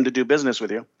entice them to do business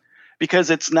with you, because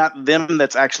it's not them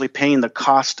that's actually paying the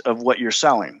cost of what you're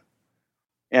selling.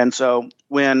 And so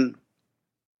when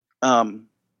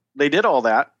they did all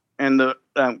that and the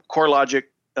CoreLogic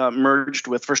merged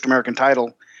with First American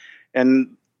Title,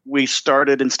 and we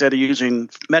started, instead of using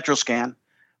Metroscan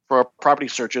for our property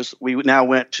searches, we now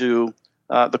went to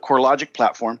the CoreLogic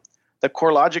platform. The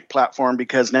CoreLogic platform,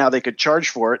 because now they could charge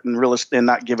for it and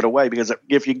not give it away, because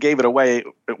if you gave it away,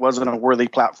 it wasn't a worthy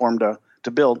platform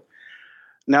to build.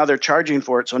 Now they're charging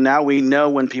for it, so now we know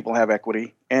when people have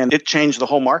equity, and it changed the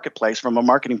whole marketplace from a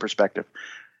marketing perspective.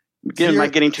 Again, am I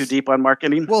getting too deep on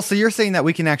marketing? Well, so you're saying that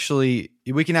we can actually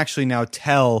now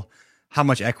tell how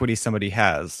much equity somebody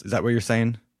has. Is that what you're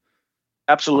saying?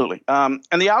 Absolutely. And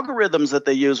the algorithms that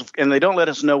they use, and they don't let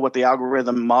us know what the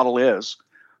algorithm model is,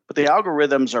 but the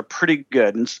algorithms are pretty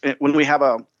good. And when we have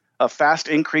a fast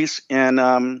increase in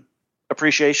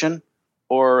appreciation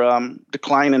or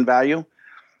decline in value,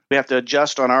 we have to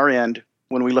adjust on our end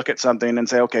when we look at something and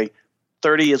say, okay,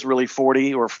 30 is really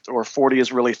 40 or 40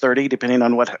 is really 30, depending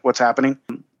on what's happening.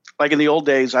 Like in the old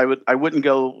days, I wouldn't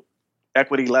go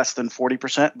equity less than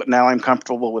 40%, but now I'm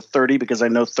comfortable with 30 because I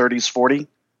know 30 is 40.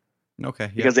 Okay.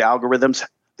 Yeah. Because the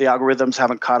algorithms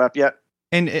haven't caught up yet.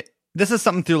 And this is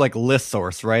something through like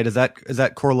ListSource, right? Is that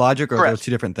CoreLogic, or are those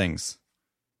two different things?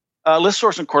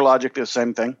 ListSource and CoreLogic are the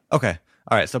same thing. Okay.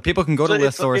 All right. So people can go to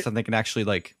ListSource and they can actually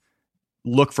like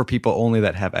look for people only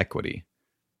that have equity.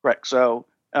 Correct. So,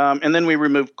 and then we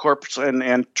remove corps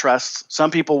and trusts.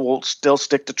 Some people will still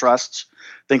stick to trusts,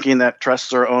 thinking that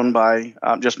trusts are owned by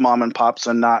just mom and pops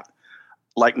and not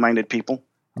like-minded people.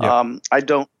 Yeah. I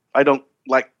don't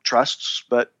like trusts,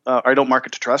 but I don't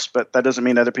market to trusts, but that doesn't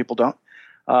mean other people don't.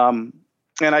 And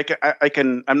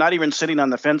I'm not even sitting on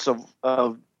the fence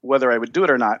of whether I would do it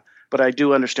or not, but I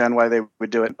do understand why they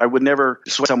would do it. I would never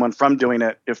dissuade someone from doing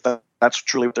it if that's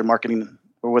truly what their marketing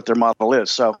or what their model is.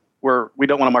 So we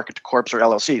don't want to market to corps or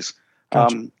LLCs.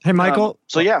 Gotcha. Hey, Michael.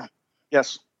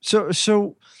 Yes.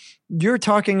 So you're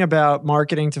talking about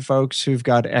marketing to folks who've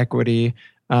got equity.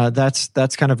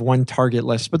 That's kind of one target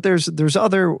list, but there's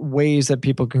other ways that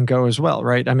people can go as well,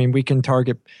 right? I mean, we can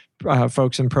target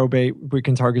folks in probate, we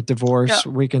can target divorce,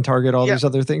 we can target all these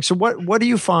other things. So what do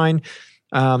you find?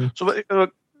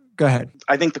 Go ahead.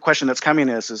 I think the question that's coming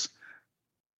is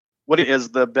what is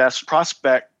the best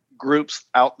prospect groups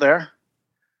out there,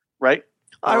 right?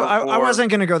 I wasn't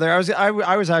going to go there.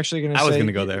 I was actually going to say. I was going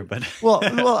to go there, but well,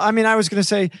 I mean, I was going to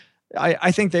say.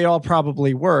 I think they all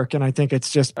probably work, and I think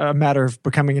it's just a matter of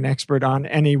becoming an expert on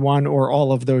any one or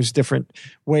all of those different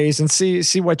ways, and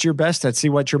see what you're best at, see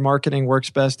what your marketing works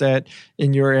best at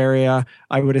in your area.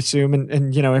 I would assume,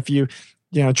 and if you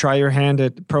try your hand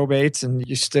at probates and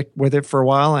you stick with it for a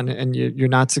while, and you're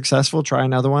not successful, try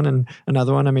another one and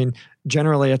another one. I mean,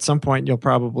 generally at some point you'll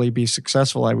probably be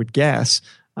successful, I would guess.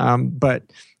 But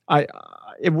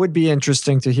it would be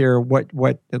interesting to hear what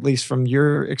at least from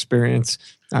your experience,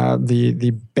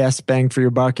 the best bang for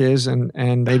your buck is,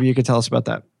 and maybe you could tell us about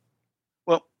that.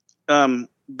 Well,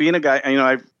 being a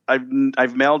guy,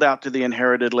 I've mailed out to the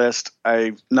inherited list.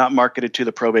 I've not marketed to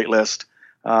the probate list.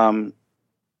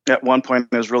 At one point,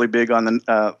 I was really big on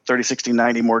the 30, 60,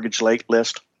 90 mortgage late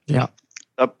list. Yeah,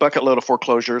 a bucket load of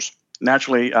foreclosures,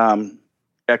 naturally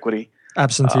equity,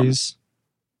 absentees.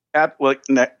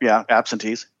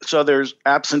 Absentees. So there's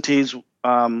absentees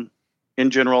in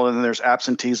general, and then there's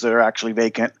absentees that are actually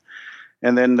vacant,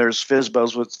 and then there's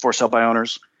FSBOs with for sale by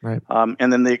owners, right?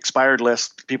 And then the expired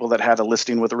list, people that had a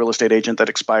listing with a real estate agent that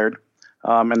expired,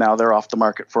 and now they're off the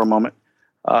market for a moment.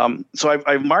 So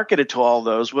I've marketed to all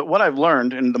those. But what I've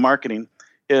learned in the marketing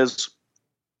is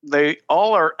they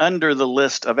all are under the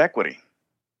list of equity.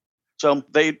 So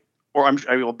I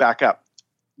will back up.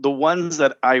 The ones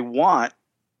that I want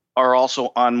are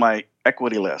also on my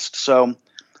equity list. So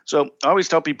I always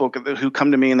tell people who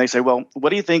come to me and they say, well, what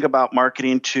do you think about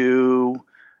marketing to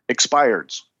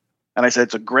expireds? And I said,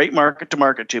 it's a great market to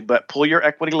market to, but pull your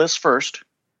equity list first.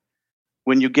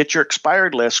 When you get your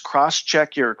expired list,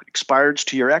 cross-check your expireds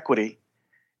to your equity.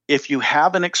 If you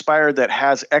have an expired that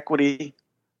has equity,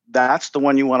 that's the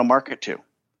one you want to market to.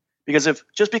 Because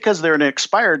just because they're an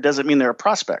expired doesn't mean they're a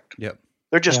prospect. Yep.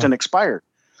 They're just an expired.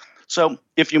 So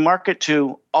if you market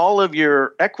to all of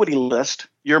your equity list,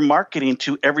 you're marketing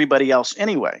to everybody else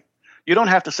anyway. You don't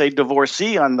have to say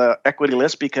divorcee on the equity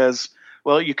list because,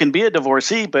 well, you can be a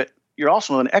divorcee, but you're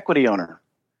also an equity owner,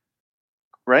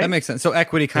 right? That makes sense. So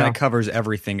equity kind of covers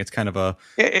everything. It's kind of a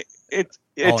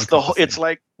it's the whole. It's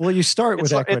like, well, you start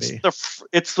with equity.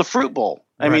 It's the fruit bowl.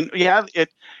 I mean,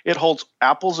 it holds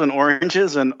apples and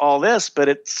oranges and all this, but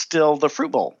it's still the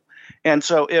fruit bowl. And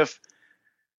so if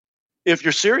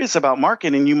you're serious about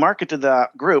marketing, you market to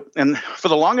that group. And for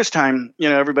the longest time,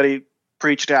 everybody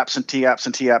preached absentee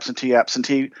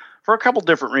for a couple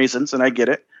different reasons, and I get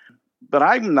it. But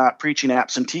I'm not preaching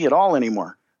absentee at all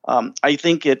anymore. I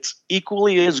think it's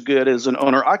equally as good as an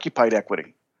owner-occupied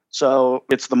equity. So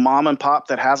it's the mom and pop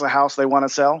that has a house they want to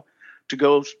sell to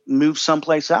go move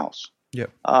someplace else.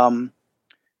 Yep. For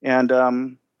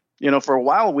a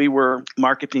while we were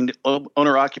marketing to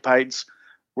owner-occupieds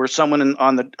where someone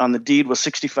on the deed was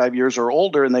 65 years or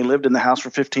older and they lived in the house for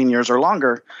 15 years or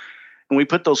longer. And we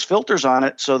put those filters on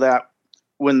it so that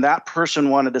when that person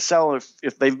wanted to sell,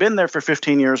 if they've been there for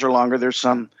 15 years or longer, there's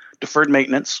some deferred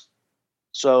maintenance.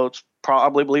 So it's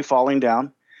probably falling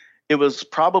down. It was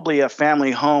probably a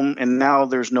family home, and now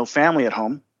there's no family at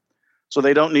home. So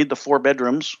they don't need the 4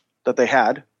 bedrooms that they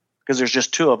had because there's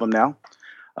just 2 of them now.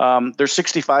 They're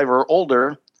 65 or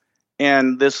older,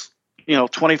 and this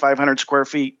 2,500 square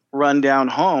feet rundown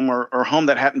home or home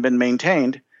that hadn't been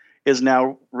maintained is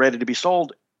now ready to be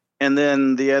sold. And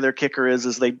then the other kicker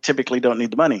is they typically don't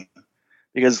need the money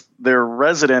because their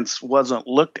residence wasn't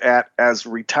looked at as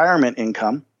retirement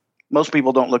income. Most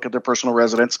people don't look at their personal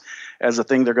residence as a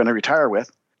thing they're going to retire with.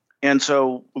 And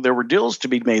so there were deals to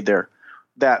be made there.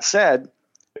 That said,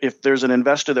 if there's an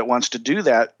investor that wants to do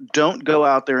that, don't go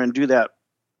out there and do that,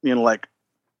 like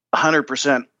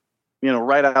 100%,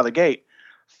 right out of the gate.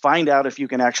 Find out if you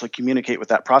can actually communicate with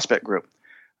that prospect group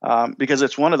because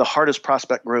it's one of the hardest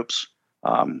prospect groups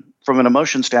from an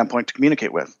emotion standpoint to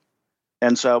communicate with.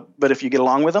 And so, but if you get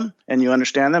along with them and you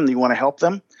understand them and you want to help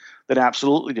them, then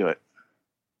absolutely do it.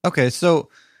 Okay, so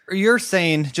you're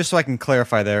saying, just so I can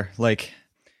clarify there, like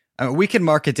We can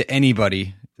market to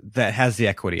anybody that has the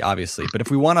equity, obviously. But if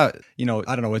we want to,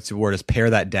 I don't know what's the word is, pare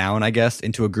that down, I guess,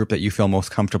 into a group that you feel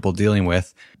most comfortable dealing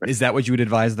with. Is that what you would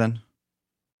advise then?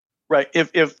 Right.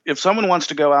 If someone wants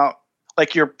to go out,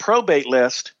 like your probate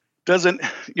list doesn't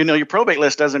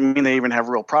mean they even have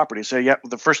real property. So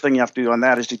the first thing you have to do on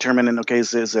that is determine,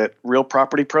 is it real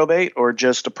property probate or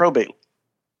just a probate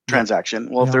transaction?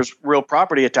 Well, if there's real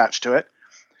property attached to it,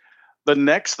 the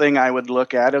next thing I would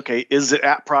look at, is it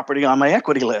at property on my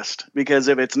equity list? Because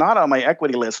if it's not on my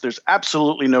equity list, there's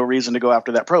absolutely no reason to go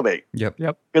after that probate. Yep.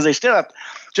 Because they still have,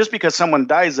 just because someone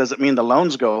dies doesn't mean the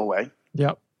loans go away.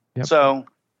 Yep. So,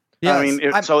 yeah,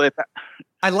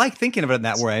 I like thinking of it in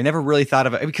that way. I never really thought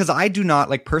of it because I do not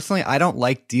personally, I don't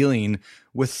like dealing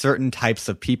with certain types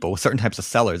of people, with certain types of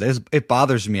sellers. It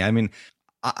bothers me. I mean,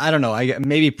 I don't know.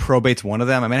 Maybe probate's one of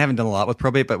them. I mean, I haven't done a lot with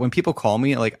probate, but when people call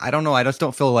me, I don't know. I just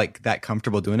don't feel like that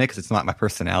comfortable doing it because it's not my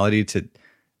personality to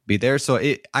be there. So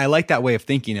I like that way of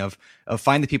thinking of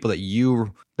find the people that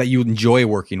you enjoy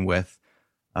working with,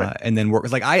 right. And then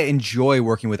work. I enjoy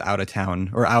working with out of town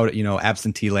or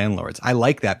absentee landlords. I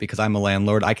like that because I'm a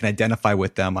landlord. I can identify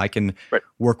with them. I can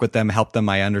work with them, help them.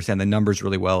 I understand the numbers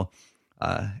really well,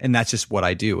 and that's just what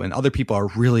I do. And other people are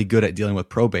really good at dealing with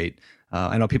probate.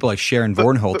 I know people like Sharon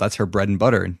Vornholt, that's her bread and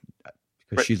butter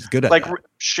because she's good at that.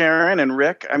 Sharon and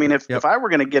Rick. I mean, if I were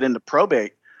going to get into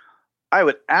probate, I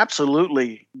would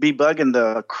absolutely be bugging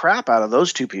the crap out of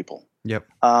those two people. Yep.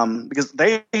 Because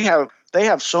they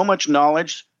have so much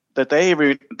knowledge that they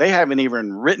haven't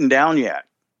even written down yet.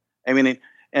 I mean,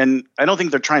 and I don't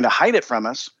think they're trying to hide it from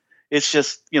us. It's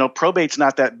just, probate's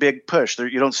not that big push.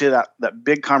 You don't see that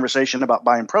big conversation about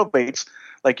buying probates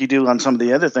like you do on some of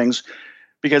the other things,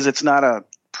 because it's not a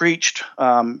preached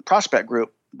prospect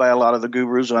group by a lot of the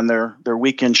gurus on their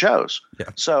weekend shows. Yeah.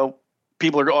 So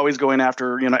people are always going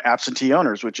after, absentee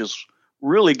owners, which is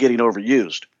really getting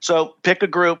overused. So pick a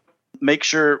group, make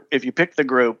sure if you pick the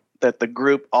group that the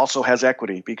group also has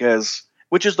equity,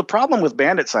 which is the problem with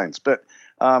bandit signs. But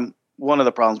one of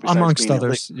the problems besides amongst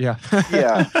others. Yeah.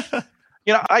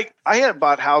 I had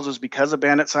bought houses because of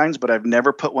bandit signs, but I've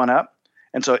never put one up.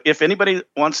 And so if anybody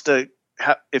wants to,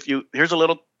 here's a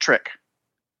little trick.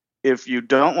 If you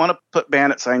don't want to put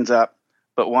bandit signs up,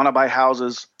 but want to buy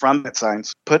houses from bandit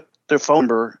signs, put their phone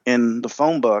number in the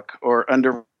phone book or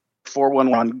under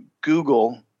 411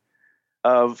 Google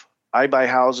of I buy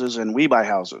houses and we buy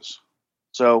houses.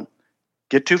 So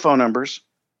get 2 phone numbers,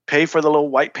 pay for the little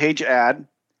white page ad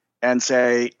and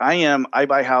say, I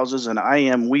buy houses and I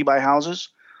am we buy houses.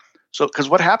 So, because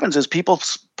what happens is people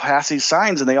pass these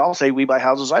signs and they all say we buy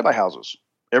houses, I buy houses.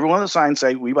 Every one of the signs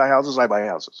say, we buy houses, I buy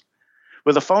houses.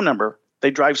 With a phone number,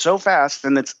 they drive so fast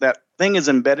and that thing is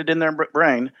embedded in their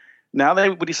brain. Now they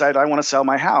would decide, I want to sell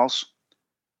my house.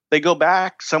 They go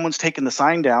back, someone's taken the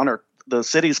sign down or the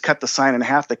city's cut the sign in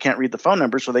half. They can't read the phone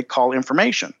number, so they call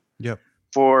information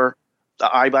for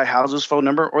the I buy houses phone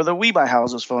number or the we buy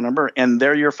houses phone number, and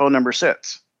there your phone number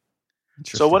sits.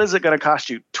 So what is it going to cost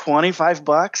you?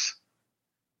 $25?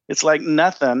 It's like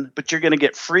nothing, but you're going to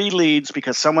get free leads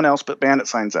because someone else put bandit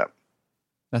signs up.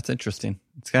 That's interesting.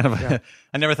 It's kind of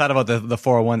I never thought about the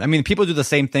 401. I mean, people do the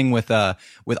same thing with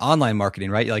online marketing,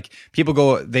 right? Like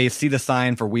people they see the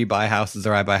sign for we buy houses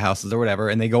or I buy houses or whatever,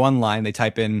 and they go online, they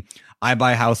type in I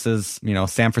buy houses,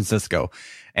 San Francisco,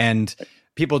 and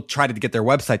people try to get their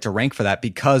website to rank for that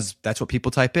because that's what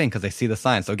people type in because they see the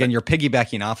sign. So again, you're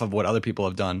piggybacking off of what other people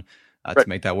have done. To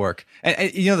make that work.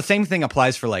 And the same thing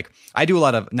applies for I do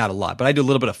not a lot, but I do a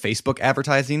little bit of Facebook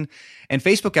advertising. And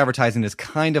Facebook advertising is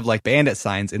kind of like bandit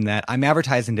signs in that I'm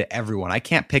advertising to everyone. I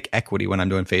can't pick equity when I'm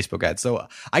doing Facebook ads. So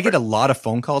I get a lot of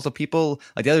phone calls of people.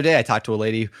 Like the other day I talked to a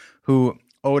lady who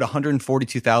owed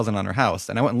 $142,000 on her house.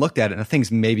 And I went and looked at it and the thing's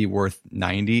maybe worth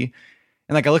 90.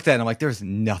 And I looked at it and I'm like, there's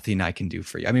nothing I can do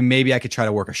for you. I mean, maybe I could try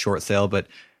to work a short sale, but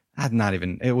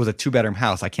it was a 2-bedroom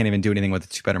house. I can't even do anything with a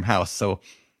 2-bedroom house. So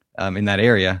in that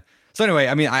area. So anyway,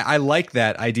 I mean, I like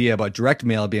that idea about direct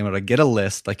mail, being able to get a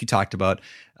list, like you talked about,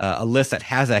 a list that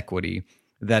has equity,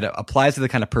 that applies to the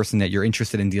kind of person that you're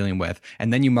interested in dealing with,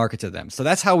 and then you market to them. So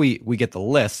that's how we get the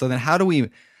list. So then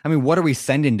what are we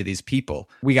sending to these people?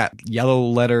 We got yellow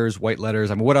letters, white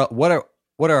letters. I mean, what are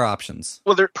our options?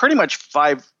 Well, there are pretty much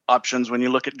 5 options when you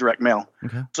look at direct mail.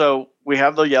 Okay. So we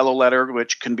have the yellow letter,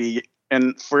 which can be,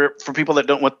 and for people that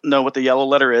don't know what the yellow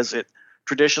letter is, it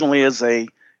traditionally is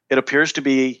it appears to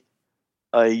be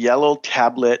a yellow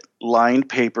tablet lined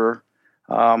paper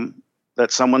that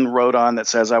someone wrote on that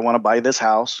says, I want to buy this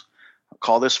house,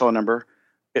 call this phone number.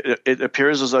 It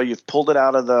appears as though you've pulled it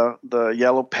out of the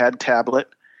yellow pad tablet,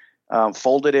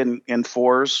 folded in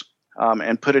 4s,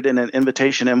 and put it in an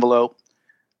invitation envelope,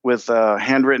 with a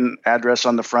handwritten address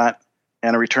on the front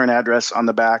and a return address on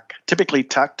the back, typically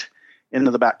tucked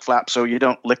into the back flap so you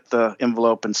don't lick the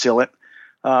envelope and seal it.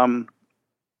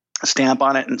 Stamp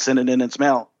on it and send it in its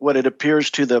mail. What it appears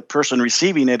to the person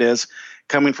receiving it is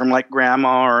coming from like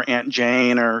grandma or Aunt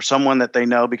Jane or someone that they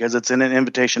know because it's in an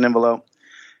invitation envelope.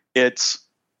 It's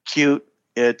cute,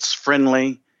 it's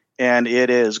friendly, and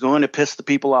it is going to piss the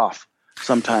people off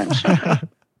sometimes.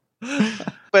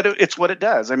 But it's what it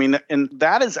does. I mean, and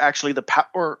that is actually the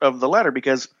power of the letter,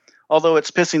 because although it's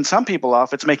pissing some people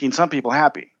off, it's making some people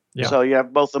happy. Yeah. So you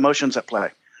have both emotions at play.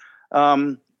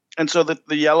 And so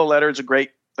the yellow letter is a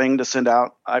great thing to send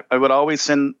out. I would always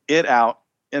send it out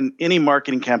in any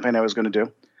marketing campaign I was going to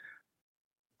do.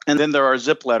 And then there are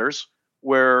zip letters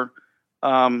where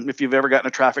if you've ever gotten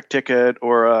a traffic ticket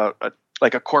or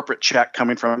like a corporate check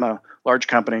coming from a large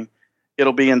company,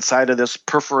 it'll be inside of this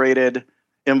perforated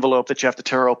envelope that you have to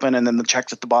tear open, and then the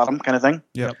check's at the bottom, kind of thing.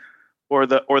 Yep. Or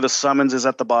the summons is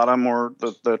at the bottom, or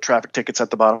the traffic ticket's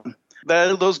at the bottom.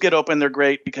 Those get open. They're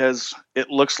great because it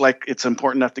looks like it's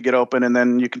important enough to get open, and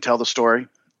then you can tell the story.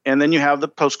 And then you have the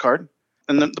postcard,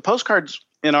 and the postcards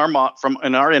in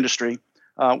our industry,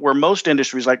 where most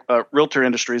industries like realtor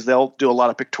industries, they'll do a lot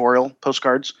of pictorial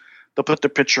postcards. They'll put their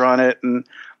picture on it, and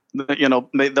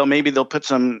they'll put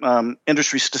some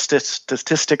industry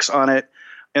statistics on it,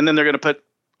 and then they're going to put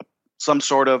some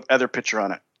sort of other picture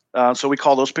on it. So we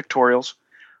call those pictorials.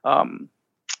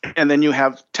 And then you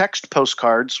have text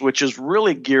postcards, which is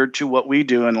really geared to what we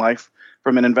do in life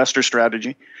from an investor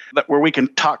strategy, where we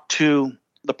can talk to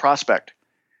the prospect.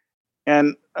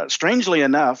 And strangely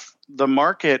enough, the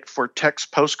market for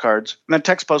text postcards, and a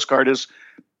text postcard is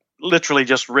literally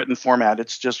just written format.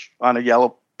 It's just on a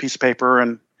yellow piece of paper,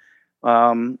 and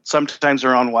sometimes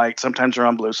they're on white, sometimes they're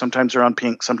on blue, sometimes they're on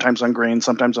pink, sometimes on green,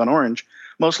 sometimes on orange,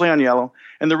 mostly on yellow.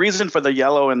 And the reason for the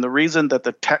yellow and the reason that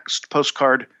the text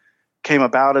postcard came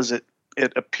about is it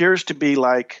appears to be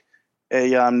like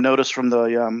a notice from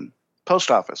the post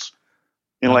office.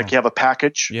 Like you have a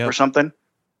package or something.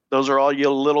 Those are all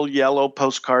your little yellow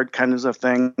postcard kinds of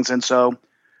things. And so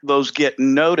those get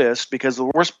noticed because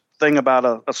the worst thing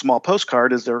about a small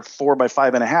postcard is they're 4 by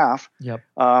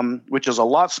 5.5, which is a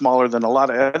lot smaller than a lot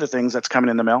of other things that's coming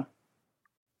in the mail.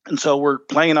 And so we're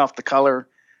playing off the color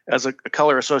as a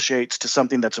color associates to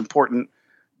something that's important,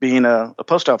 being a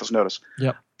post office notice.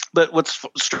 Yep. But what's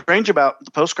strange about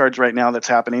the postcards right now that's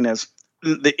happening is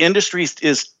the industry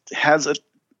has a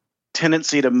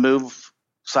tendency to move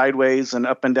sideways and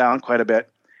up and down quite a bit.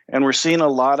 And we're seeing a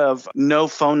lot of no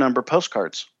phone number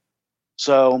postcards.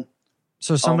 So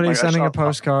somebody's sending a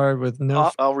postcard with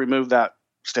no... I'll remove that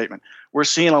statement. We're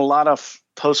seeing a lot of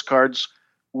postcards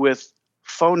with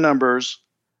phone numbers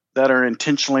that are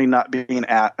intentionally not being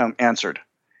answered.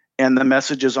 And the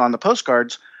messages on the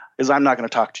postcards is, I'm not going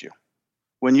to talk to you.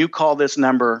 When you call this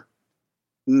number,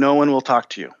 no one will talk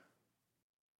to you.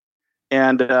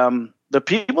 And the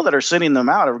people that are sending them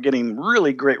out are getting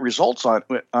really great results on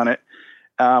it.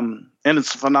 And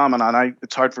it's a phenomenon.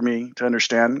 It's hard for me to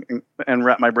understand and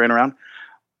wrap my brain around.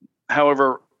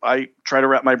 However, I try to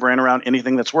wrap my brain around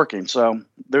anything that's working. So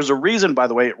there's a reason, by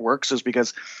the way, it works is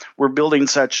because we're building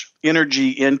such energy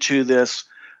into this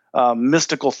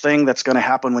mystical thing that's going to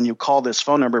happen when you call this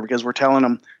phone number, because we're telling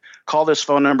them, call this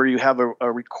phone number. You have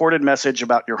a recorded message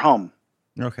about your home.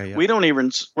 Okay. Yeah.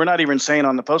 We're not even saying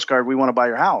on the postcard, we want to buy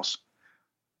your house,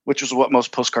 which is what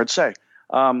most postcards say.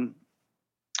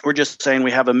 We're just saying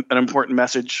we have an important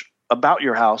message about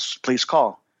your house. Please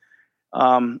call.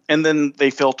 And then they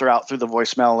filter out through the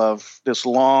voicemail of this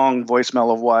long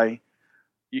voicemail of why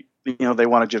they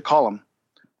wanted you to call them.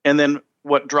 And then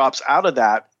what drops out of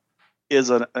that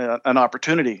is an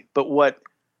opportunity. But what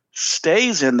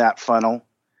stays in that funnel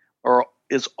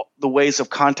is the ways of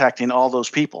contacting all those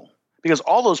people, because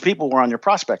all those people were on your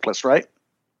prospect list, right?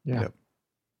 Yeah. Yep.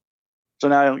 So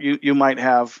now you might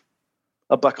have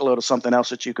a bucket load of something else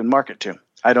that you can market to.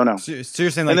 I don't know. So you're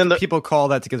saying like people call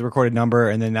that to get the recorded number,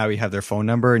 and then now you have their phone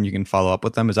number, and you can follow up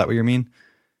with them. Is that what you mean?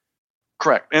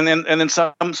 Correct. And then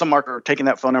some marketer are taking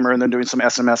that phone number and then doing some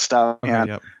SMS stuff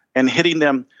and hitting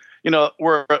them.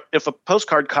 Where if a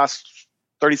postcard costs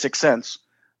 36 cents,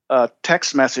 a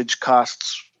text message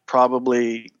costs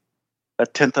probably a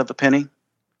tenth of a penny,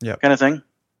 kind of thing.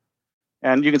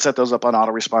 And you can set those up on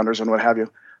autoresponders and what have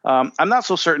you. I'm not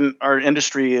so certain our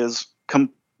industry is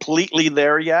completely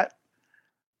there yet.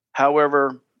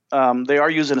 However, they are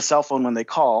using a cell phone when they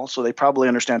call, so they probably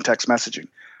understand text messaging.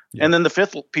 Yeah. And then the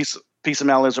fifth piece of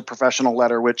mail is a professional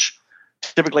letter, which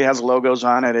typically has logos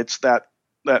on it. It's that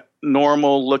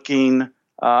normal looking,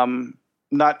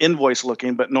 not invoice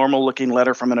looking, but normal looking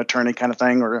letter from an attorney kind of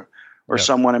thing, or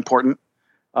someone important.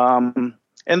 And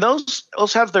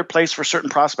those have their place for certain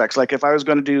prospects. Like if I was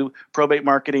going to do probate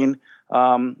marketing,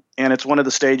 and it's one of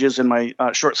the stages in my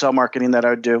short sale marketing that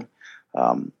I would do,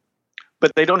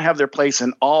 but they don't have their place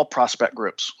in all prospect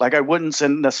groups. Like I wouldn't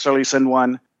necessarily send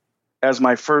one as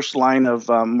my first line of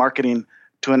marketing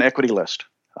to an equity list.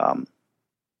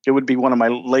 It would be one of my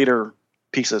later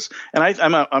pieces. And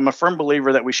I'm a firm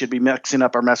believer that we should be mixing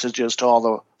up our messages to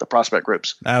all the prospect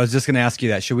groups. I was just going to ask you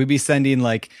that. Should we be sending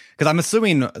because I'm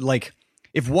assuming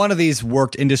if one of these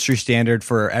worked industry standard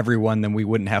for everyone, then we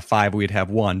wouldn't have 5, we'd have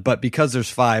 1. But because there's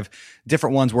 5,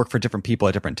 different ones work for different people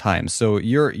at different times. So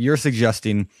you're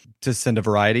suggesting to send a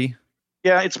variety?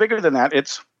 Yeah, it's bigger than that.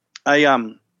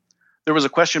 There was a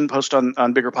question post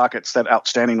on Bigger Pockets, that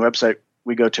outstanding website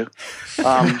we go to.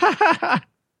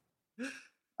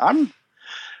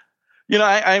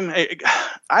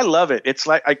 I love it. It's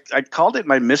like I called it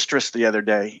my mistress the other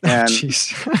day, and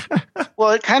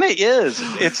well, it kind of is.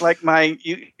 It's like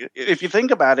if you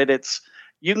think about it,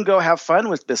 you can go have fun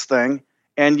with this thing,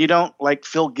 and you don't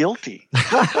feel guilty,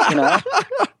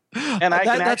 And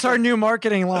that's our new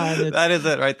marketing line. That is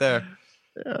it right there.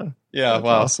 Yeah.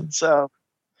 Wow. Awesome. So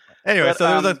anyway,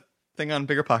 so there's a thing on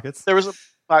Bigger Pockets. There was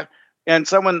and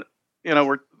someone.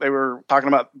 They were talking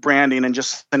about branding and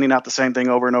just sending out the same thing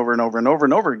over and over and over and over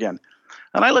and over again.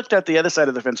 And I looked at the other side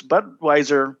of the fence.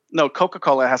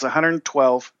 Coca-Cola has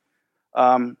 112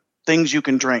 things you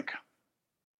can drink.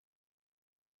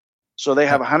 So they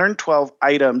have 112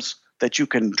 items that you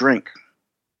can drink.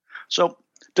 So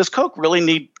does Coke really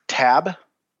need Tab?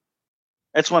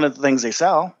 It's one of the things they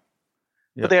sell.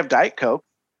 Yep. But they have Diet Coke.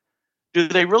 Do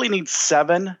they really need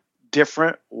 7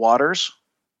 different waters?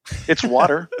 It's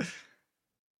water.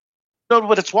 No,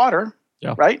 but it's water,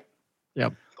 right?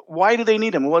 Yep. Why do they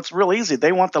need them? Well, it's real easy.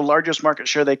 They want the largest market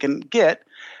share they can get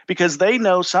because they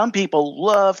know some people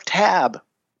love Tab.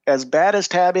 As bad as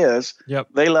Tab is,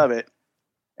 they love it.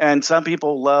 And some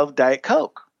people love Diet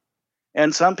Coke.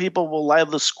 And some people will like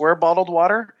the square bottled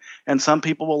water. And some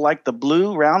people will like the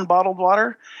blue round bottled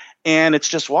water. And it's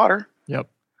just water. Yep.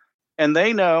 And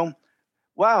they know,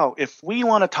 wow, if we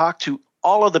want to talk to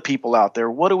all of the people out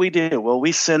there, what do? Well,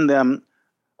 we send them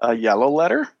a yellow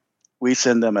letter, we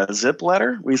send them a zip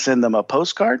letter, we send them a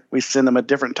postcard, we send them a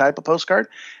different type of postcard,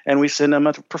 and we send them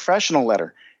a professional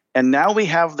letter. And now we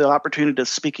have the opportunity of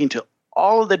speaking to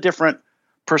all of the different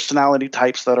personality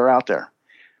types that are out there.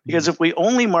 Because if we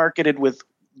only marketed with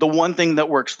the one thing that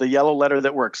works, the yellow letter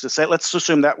that works, let's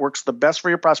assume that works the best for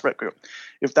your prospect group.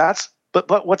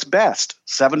 But what's best?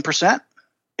 7%?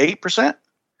 8%?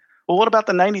 Well, what about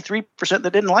the 93%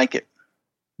 that didn't like it?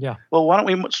 Yeah. Well, why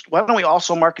don't we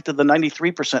also market to the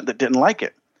 93% that didn't like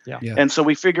it? Yeah. And so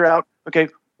we figure out, okay,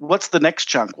 what's the next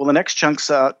chunk? Well, the next chunk's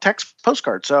text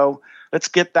postcard. So let's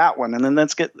get that one, and then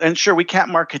and sure, we can't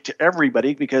market to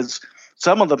everybody because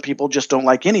some of the people just don't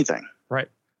like anything. Right.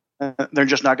 They're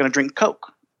just not going to drink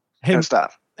Coke and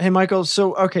stuff. Hey, Michael.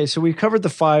 So we covered the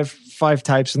five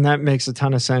types, and that makes a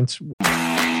ton of sense.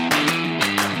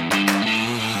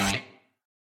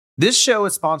 This show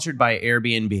is sponsored by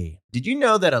Airbnb. Did you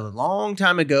know that a long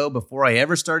time ago, before I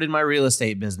ever started my real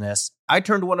estate business, I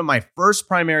turned one of my first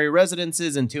primary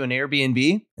residences into an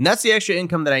Airbnb? And that's the extra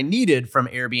income that I needed from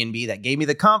Airbnb that gave me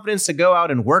the confidence to go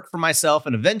out and work for myself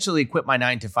and eventually quit my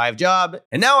 9-to-5 job.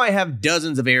 And now I have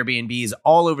dozens of Airbnbs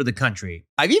all over the country.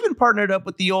 I've even partnered up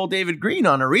with the old David Green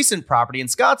on a recent property in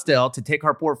Scottsdale to take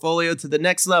our portfolio to the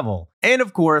next level. And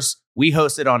of course, we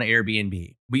host it on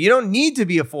Airbnb. But you don't need to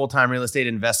be a full-time real estate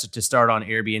investor to start on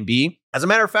Airbnb. As a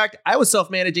matter of fact, I was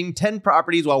self-managing 10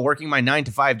 properties while working my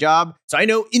 9-to-5 job, so I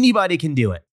know anybody can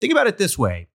do it. Think about it this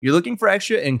way. You're looking for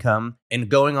extra income and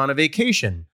going on a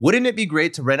vacation. Wouldn't it be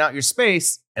great to rent out your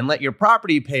space and let your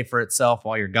property pay for itself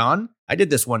while you're gone? I did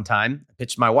this one time. I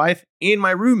pitched my wife and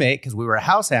my roommate, because we were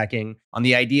house hacking, on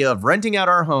the idea of renting out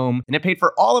our home, and it paid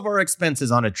for all of our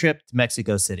expenses on a trip to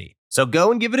Mexico City. So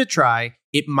go and give it a try.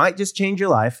 It might just change your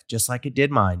life, just like it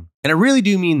did mine. And I really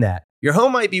do mean that. Your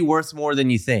home might be worth more than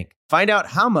you think. Find out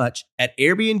how much at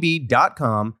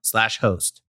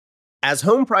airbnb.com/host. As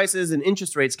home prices and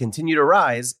interest rates continue to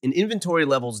rise and inventory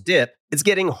levels dip, it's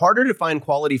getting harder to find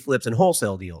quality flips and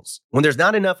wholesale deals. When there's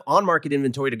not enough on-market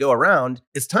inventory to go around,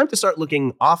 it's time to start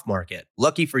looking off-market.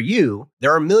 Lucky for you,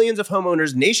 there are millions of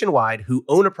homeowners nationwide who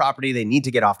own a property they need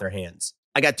to get off their hands.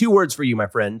 I got 2 words for you, my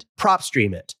friend.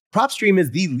 PropStream it. PropStream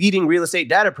is the leading real estate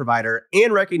data provider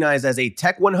and recognized as a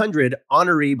Tech 100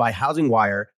 honoree by Housing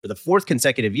Wire for the 4th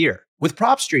consecutive year. With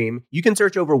PropStream, you can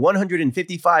search over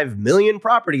 155 million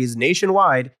properties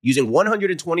nationwide using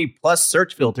 120 plus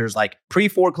search filters like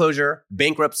pre-foreclosure,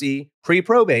 bankruptcy,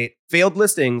 pre-probate, failed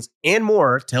listings, and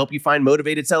more to help you find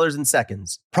motivated sellers in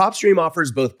seconds. PropStream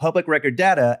offers both public record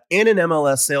data and an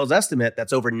MLS sales estimate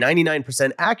that's over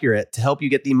 99% accurate to help you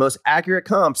get the most accurate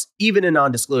comps, even in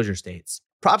non-disclosure states.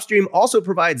 PropStream also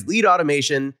provides lead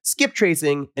automation, skip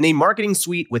tracing, and a marketing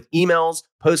suite with emails,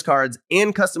 postcards,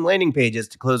 and custom landing pages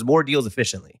to close more deals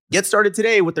efficiently. Get started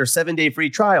today with their 7-day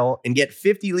free trial and get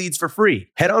 50 leads for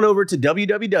free. Head on over to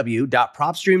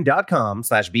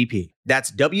www.propstream.com/BP.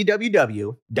 That's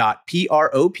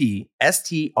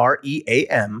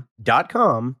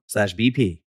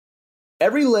www.propstream.com/BP.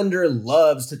 Every lender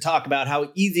loves to talk about how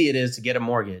easy it is to get a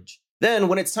mortgage. Then,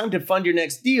 when it's time to fund your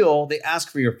next deal, they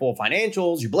ask for your full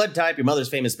financials, your blood type, your mother's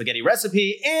famous spaghetti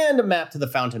recipe, and a map to the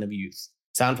fountain of youth.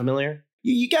 Sound familiar?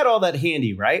 You got all that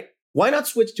handy, right? Why not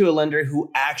switch to a lender who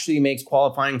actually makes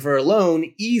qualifying for a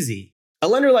loan easy? A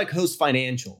lender like Host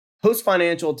Financial. Host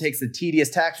Financial takes the tedious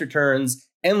tax returns,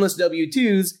 endless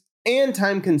W-2s, and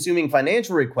time-consuming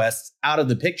financial requests out of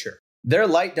the picture. Their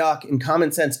light doc and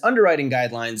common sense underwriting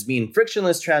guidelines mean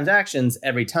frictionless transactions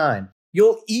every time.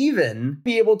 You'll even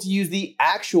be able to use the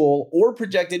actual or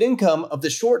projected income of the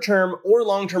short-term or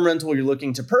long-term rental you're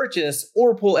looking to purchase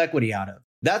or pull equity out of.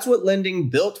 That's what lending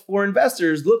built for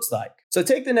investors looks like. So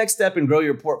take the next step and grow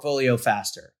your portfolio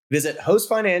faster. Visit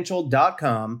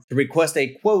hostfinancial.com to request a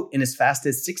quote in as fast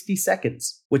as 60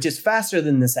 seconds, which is faster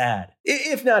than this ad.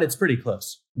 If not, it's pretty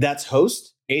close. That's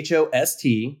host,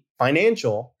 H-O-S-T,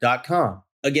 financial.com.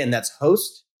 Again, that's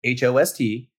host,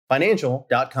 H-O-S-T,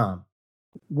 financial.com.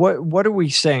 What are we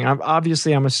saying?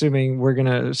 I'm assuming we're going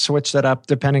to switch that up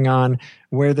depending on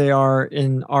where they are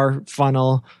in our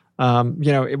funnel.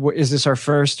 Is this our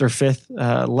first or fifth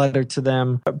letter to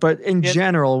them? But in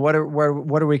general, what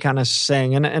are we kind of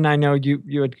saying? And I know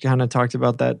you had kind of talked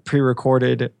about that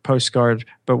pre-recorded postcard,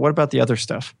 but what about the other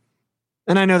stuff?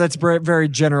 And I know that's very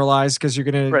generalized because you're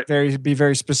going to be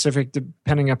very specific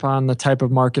depending upon the type of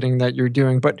marketing that you're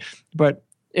doing. But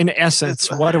in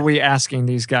essence, what are we asking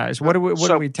these guys? What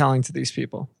are we telling to these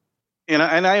people? And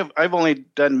I've only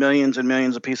done millions and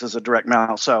millions of pieces of direct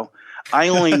mail, so I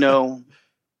only know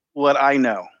what I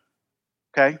know.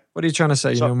 Okay. What are you trying to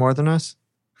say? You know more than us?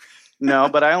 No,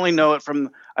 but I only know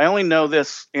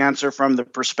this answer from the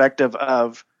perspective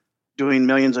of doing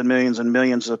millions and millions and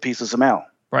millions of pieces of mail.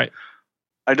 Right.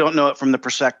 I don't know it from the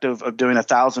perspective of doing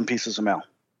 1,000 pieces of mail.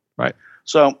 Right.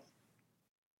 So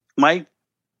my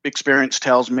experience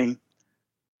tells me,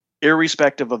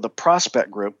 irrespective of the prospect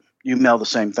group, you mail the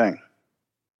same thing,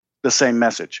 the same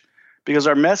message. Because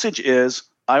our message is,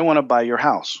 I want to buy your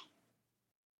house.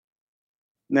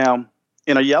 Now,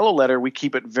 in a yellow letter, we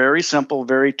keep it very simple,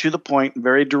 very to the point,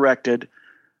 very directed.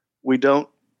 We don't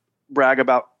brag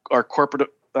about our corporate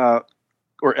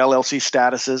or LLC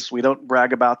statuses. We don't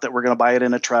brag about that we're going to buy it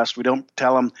in a trust. We don't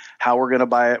tell them how we're going to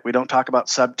buy it. We don't talk about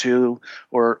sub-2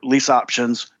 or lease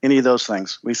options, any of those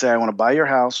things. We say, I want to buy your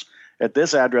house at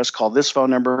this address, call this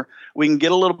phone number. We can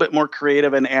get a little bit more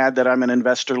creative and add that I'm an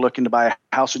investor looking to buy a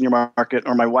house in your market,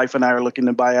 or my wife and I are looking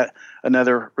to buy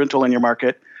another rental in your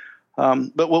market.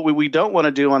 But what we don't want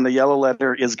to do on the yellow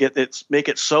letter is make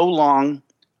it so long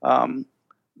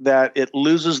that it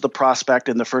loses the prospect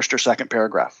in the first or second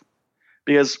paragraph.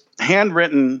 Because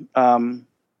handwritten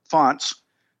fonts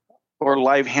or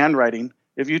live handwriting,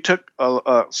 if you took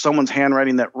someone's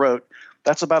handwriting that wrote,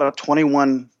 that's about a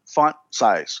 21 font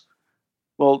size.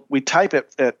 Well, we type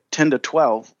it at 10 to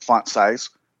 12 font size,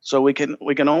 so we can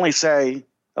only say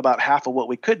about half of what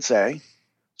we could say,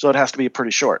 so it has to be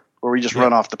pretty short, or we just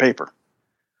run off the paper.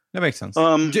 That makes sense.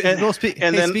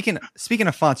 Speaking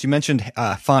of fonts, you mentioned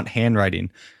font handwriting.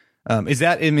 Is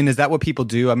that what people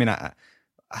do? I mean,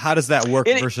 how does that work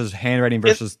versus handwriting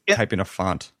versus typing a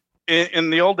font?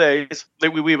 In the old days,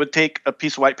 we would take a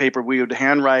piece of white paper, we would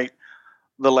handwrite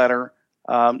the letter,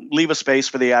 leave a space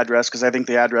for the address, because I think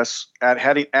the address,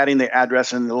 adding the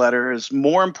address in the letter is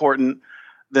more important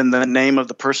than the name of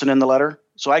the person in the letter.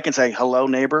 So I can say, hello,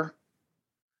 neighbor.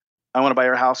 I want to buy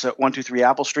your house at 123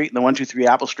 Apple Street, and the 123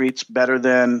 Apple Street's better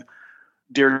than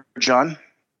Dear John.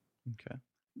 Okay.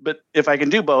 But if I can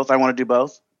do both, I want to do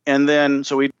both. And then,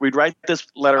 so we'd write this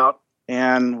letter out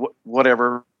and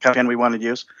whatever pen we want to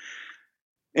use.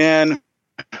 And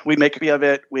we'd make a copy of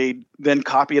it. We'd then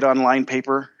copy it on line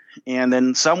paper. And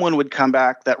then someone would come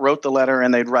back that wrote the letter,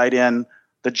 and they'd write in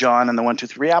the John and the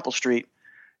 123 Apple Street.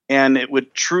 And it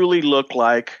would truly look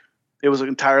like it was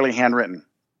entirely handwritten.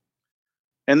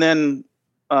 And then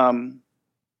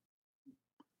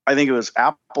I think it was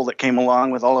Apple that came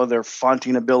along with all of their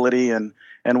fonting ability and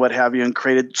what have you, and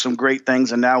created some great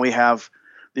things. And now we have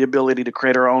the ability to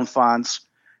create our own fonts.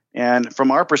 And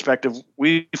from our perspective,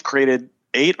 we've created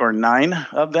 8 or 9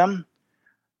 of them.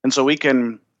 And so we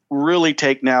can really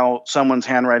take now someone's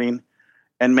handwriting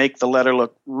and make the letter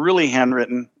look really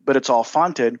handwritten, but it's all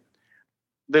fonted.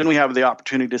 Then we have the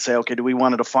opportunity to say, okay, do we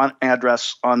want a font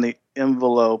address on the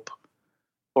envelope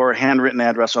or a handwritten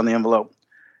address on the envelope?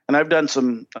 And I've done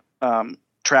some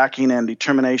tracking and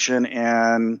determination,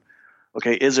 and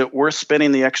okay, is it worth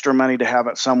spending the extra money to have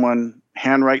someone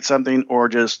handwrite something or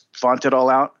just font it all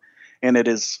out? And it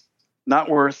is not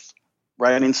worth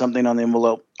writing something on the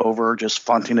envelope over just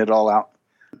fonting it all out.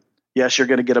 Yes, you're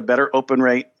going to get a better open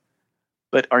rate,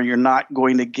 but are you not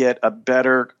going to get a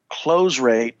better close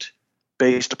rate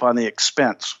based upon the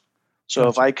expense?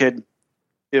 So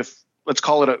if let's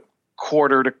call it a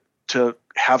quarter to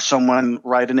have someone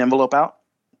write an envelope out,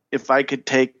 if I could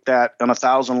take that on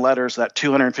 1,000 letters, that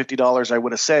 $250 I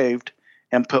would have saved,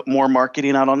 and put more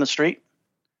marketing out on the street,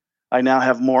 I now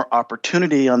have more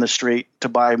opportunity on the street to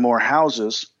buy more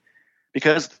houses.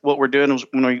 Because what we're doing is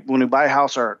when we buy a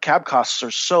house, our cab costs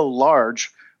are so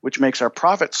large, which makes our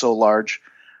profit so large,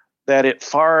 that it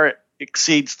far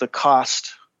exceeds the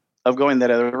cost of going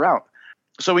that other route.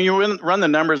 So when you run the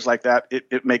numbers like that,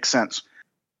 it makes sense.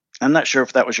 I'm not sure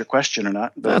if that was your question or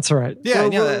not. That's all right. Yeah,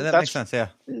 that makes sense. Yeah.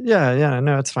 Yeah.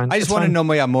 No, it's fine. I just want to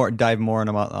know dive more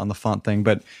on the font thing.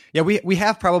 But yeah, we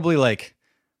have probably like,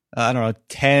 I don't know,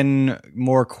 10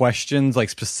 more questions, like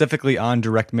specifically on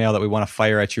direct mail that we want to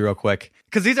fire at you real quick.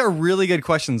 Because these are really good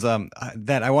questions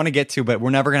that I want to get to, but we're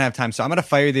never going to have time. So I'm going to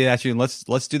fire these at you, and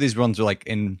let's do these ones like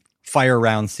in fire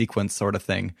round sequence sort of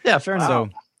thing. Yeah, fair enough. So,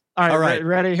 all right.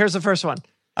 Ready? Here's the first one.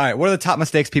 All right. What are the top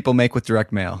mistakes people make with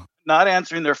direct mail? Not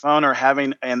answering their phone or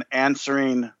having an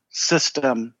answering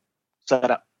system set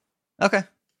up. Okay.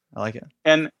 I like it.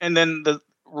 And then the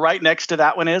right next to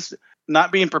that one is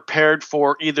not being prepared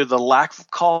for either the lack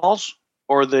of calls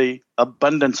or the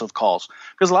abundance of calls.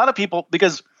 Because a lot of people,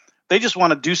 because they just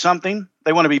want to do something,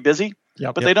 they want to be busy,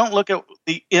 but they don't look at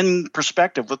the end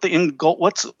perspective, what the end goal,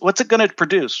 what's it going to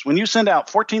produce? When you send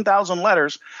out 14,000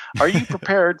 letters, are you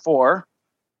prepared for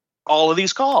all of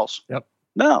these calls? Yep.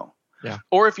 No. Yeah.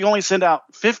 Or if you only send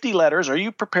out 50 letters, are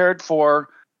you prepared for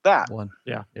that? One.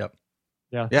 Yeah. Yep.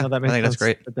 Yeah. Yeah. No, that makes I think sense. that's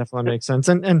great. It definitely makes sense.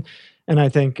 And I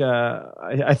think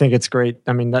I think it's great.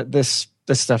 I mean, that this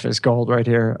stuff is gold right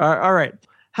here. All right.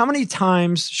 How many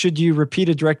times should you repeat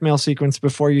a direct mail sequence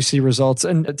before you see results?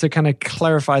 And to kind of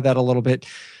clarify that a little bit,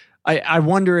 I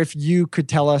wonder if you could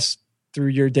tell us through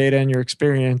your data and your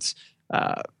experience,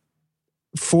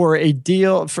 for a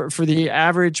deal, for the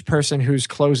average person who's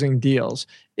closing deals,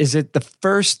 is it the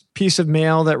first piece of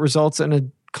mail that results in a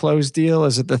closed deal?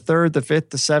 Is it the third, the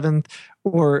fifth, the seventh,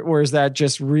 or is that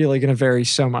just really going to vary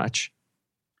so much?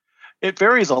 It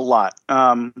varies a lot.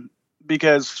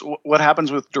 Because what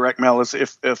happens with direct mail is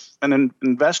if an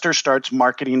investor starts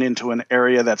marketing into an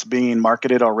area that's being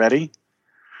marketed already,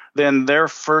 then their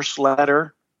first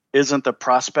letter isn't the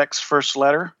prospect's first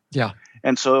letter. Yeah.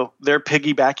 And so they're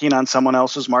piggybacking on someone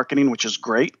else's marketing, which is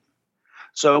great.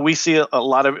 So we see a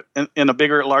lot of, in a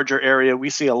bigger, larger area, we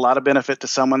see a lot of benefit to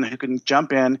someone who can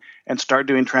jump in and start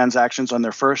doing transactions on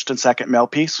their first and second mail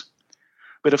piece.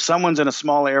 But if someone's in a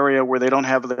small area where they don't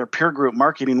have their peer group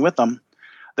marketing with them,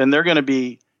 then they're going to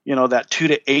be, that 2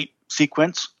 to 8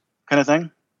 sequence kind of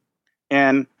thing.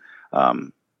 And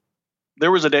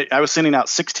there was a day I was sending out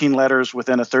 16 letters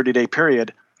within a 30-day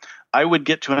period. I would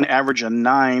get to an average of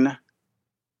 9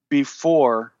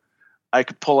 before I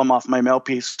could pull them off my mail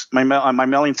piece, my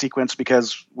mailing sequence,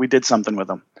 because we did something with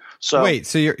them. So wait,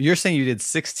 so you're saying you did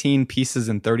 16 pieces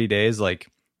in 30 days? Like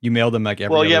you mailed them like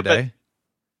every other day?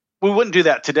 We wouldn't do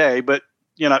that today, but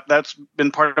that's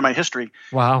been part of my history.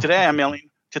 Wow. Today I'm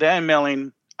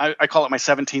mailing, I call it my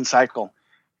 17 cycle.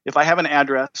 If I have an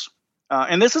address,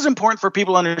 and this is important for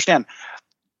people to understand,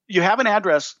 you have an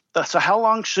address, so how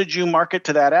long should you market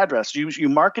to that address? You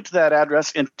market to that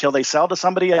address until they sell to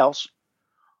somebody else,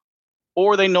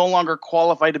 or they no longer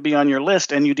qualify to be on your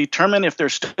list, and you determine if they're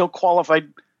still qualified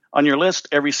on your list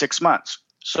every 6 months.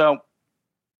 So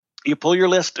you pull your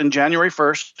list in January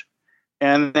 1st,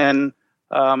 and then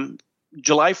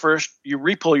July 1st, you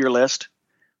repull your list.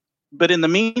 But in the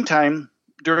meantime,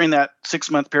 during that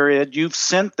 6-month period, you've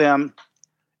sent them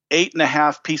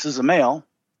 8.5 pieces of mail.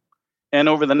 And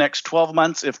over the next 12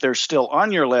 months, if they're still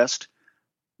on your list,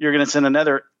 you're going to send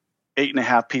another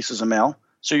 8.5 pieces of mail.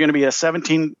 So you're going to be a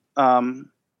 17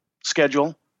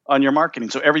 schedule on your marketing.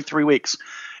 So every 3 weeks.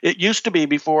 It used to be,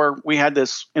 before we had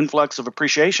this influx of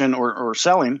appreciation or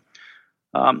selling,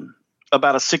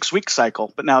 about a 6-week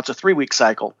cycle, but now it's a 3-week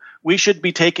cycle. We should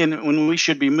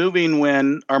be moving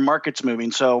when our market's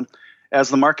moving. So as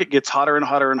the market gets hotter and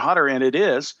hotter and hotter, and it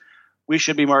is, we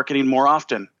should be marketing more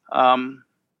often. And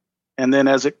then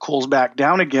as it cools back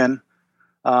down again,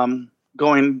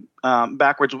 going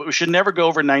backwards, we should never go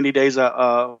over 90 days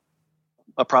a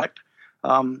product.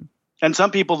 And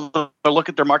some people look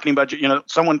at their marketing budget.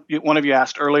 One of you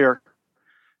asked earlier,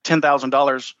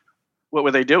 $10,000. What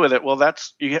would they do with it? Well,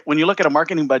 when you look at a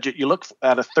marketing budget, you look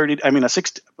at a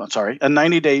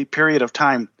 90-day period of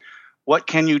time. What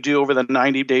can you do over the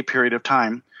 90-day period of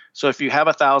time? So if you have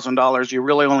 $1,000, you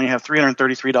really only have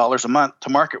 $333 a month to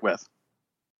market with.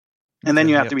 And then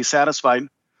you have to be satisfied.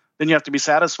 Then you have to be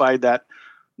satisfied that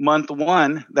month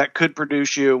 1, that could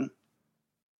produce you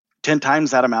 10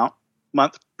 times that amount.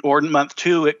 Month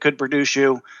 2, it could produce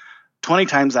you 20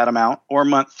 times that amount. Or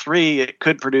month 3, it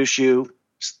could produce you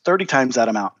 30 times that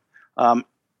amount,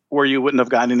 where you wouldn't have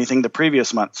gotten anything the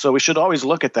previous month. So we should always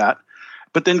look at that,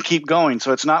 but then keep going.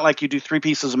 So it's not like you do 3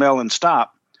 pieces of mail and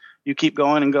stop. You keep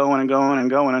going and going and going and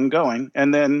going and going.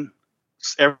 And then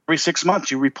every 6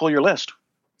 months, you repull your list.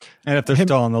 And if they're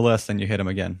still on the list, then you hit them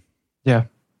again. Yeah.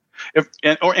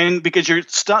 Because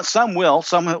some will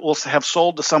have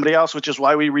sold to somebody else, which is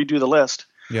why we redo the list.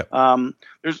 Yep.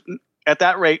 There's at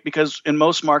that rate, because in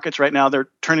most markets right now, they're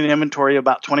turning inventory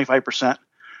about 25%.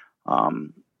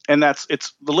 And the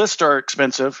lists are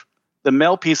expensive. The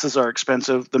mail pieces are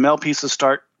expensive. The mail pieces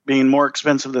start being more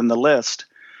expensive than the list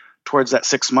towards that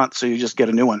 6 months. So you just get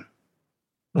a new one.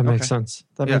 That makes sense.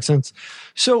 Makes sense.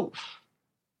 So,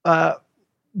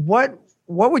 what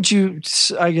would you,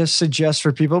 I guess, suggest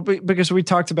for people? Because we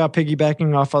talked about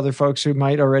piggybacking off other folks who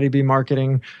might already be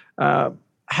marketing.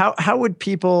 How would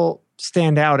people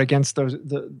stand out against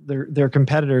their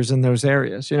competitors in those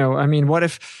areas?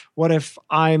 What if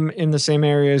I'm in the same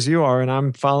area as you are and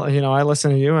I'm following, I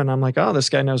listen to you and I'm like, oh, this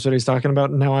guy knows what he's talking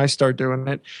about. And now I start doing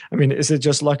it. Is it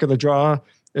just luck of the draw?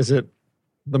 Is it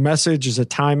the message? Is it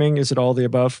timing? Is it all the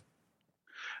above?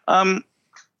 I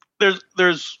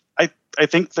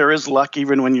think there is luck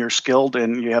even when you're skilled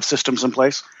and you have systems in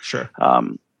place. Sure.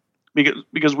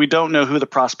 Because we don't know who the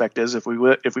prospect is. If we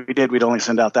did, we'd only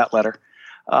send out that letter.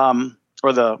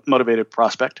 Or the motivated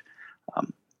prospect.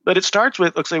 But it starts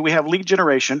with, let's say we have lead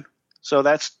generation. So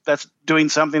that's doing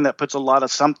something that puts a lot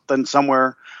of something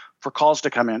somewhere for calls to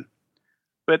come in.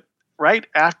 But right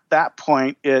at that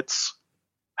point, it's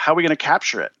how are we going to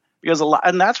capture it? Because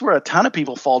and that's where a ton of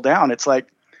people fall down. It's like,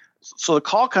 so the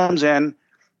call comes in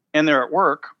and they're at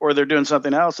work or they're doing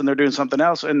something else and they're doing something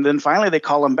else. And then finally they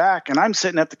call them back and I'm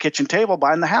sitting at the kitchen table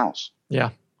buying the house.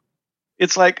 Yeah.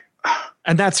 It's like,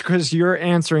 and that's because you're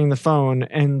answering the phone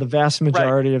and the vast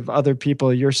majority of other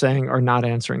people you're saying are not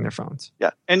answering their phones.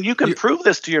 Yeah. And you can prove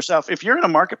this to yourself. If you're in a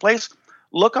marketplace,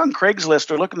 look on Craigslist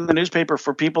or look in the newspaper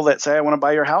for people that say, I want to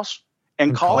buy your house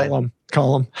and call them.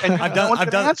 Call them. And I've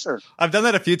done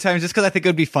that a few times just because I think it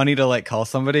would be funny to call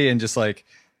somebody and just I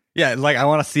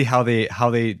want to see how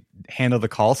they handle the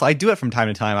call. So I do it from time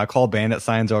to time. I call bandit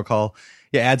signs or I'll call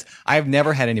ads. I've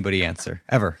never had anybody answer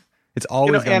ever. It's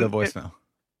always gone to voicemail.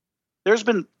 There's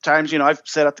been times, I've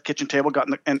sat at the kitchen table,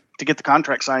 to get the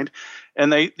contract signed,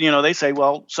 and they say,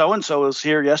 well, so and so was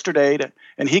here yesterday,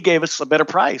 and he gave us a better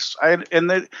price.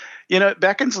 It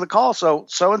beckons the call. So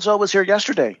and so was here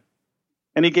yesterday,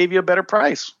 and he gave you a better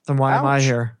price. Then why am I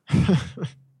here?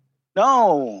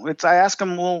 No, I ask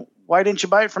them, well, why didn't you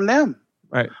buy it from them?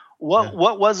 Right.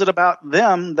 What was it about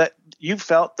them that you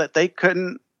felt that they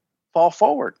couldn't fall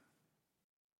forward?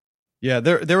 Yeah,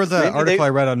 there was an article I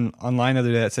read online the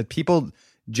other day that said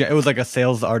it was like a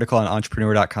sales article on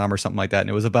entrepreneur.com or something like that.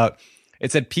 And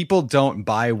it said people don't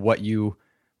buy what you're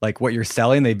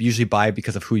selling. They usually buy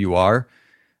because of who you are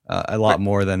a lot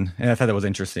more than, and I thought that was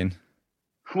interesting.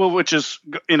 Well, which is,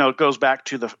 goes back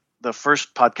to the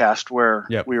first podcast where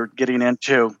we were getting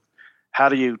into how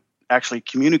do you actually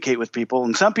communicate with people.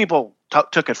 And some people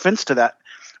took offense to that,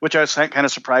 which I was kind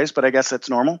of surprised, but I guess that's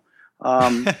normal.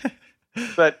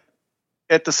 But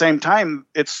at the same time,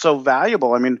 it's so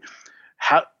valuable.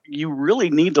 How you really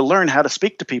need to learn how to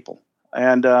speak to people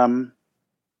and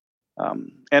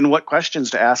what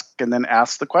questions to ask, and then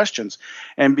ask the questions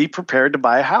and be prepared to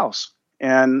buy a house.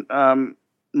 And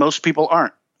most people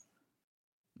aren't.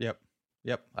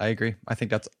 Yep. I agree. I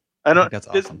think that's I don't. That's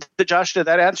awesome. Josh, did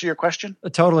that answer your question?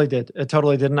 It totally did. It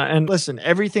totally did. And listen,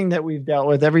 everything that we've dealt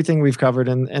with, everything we've covered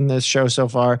in this show so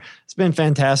far, it's been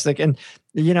fantastic. And,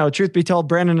 truth be told,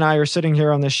 Brandon and I are sitting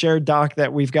here on the shared doc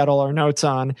that we've got all our notes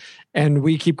on, and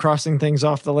we keep crossing things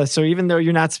off the list. So even though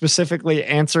you're not specifically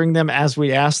answering them as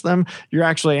we ask them, you're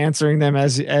actually answering them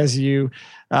as you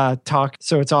talk.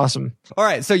 So it's awesome. All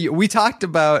right. So we talked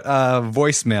about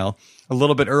voicemail a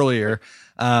little bit earlier,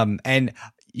 and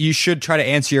you should try to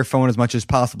answer your phone as much as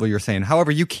possible, you're saying.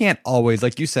 However, you can't always,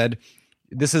 like you said,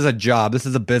 this is a job. This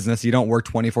is a business. You don't work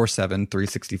 24/7,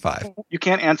 365. You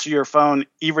can't answer your phone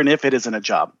even if it isn't a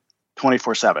job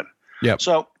 24/7. Yep.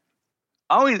 So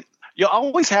you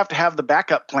always have to have the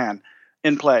backup plan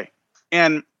in play.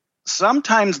 And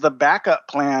sometimes the backup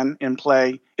plan in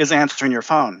play is answering your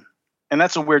phone. And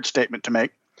that's a weird statement to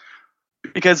make.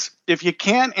 Because if you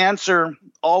can't answer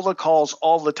all the calls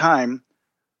all the time,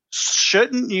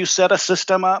 shouldn't you set a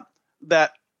system up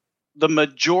that the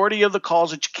majority of the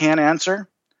calls that you can't answer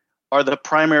are the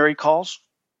primary calls,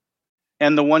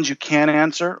 and the ones you can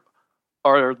answer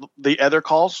are the other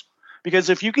calls? Because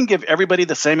if you can give everybody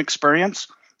the same experience,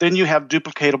 then you have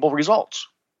duplicatable results.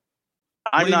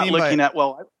 I'm not looking at,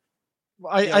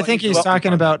 I think he's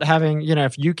talking about having,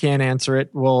 if you can't answer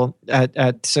it, well, at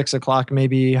 6:00,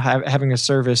 maybe having a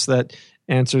service that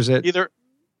answers it.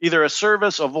 Either a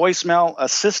service, a voicemail, a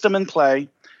system in play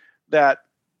that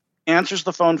answers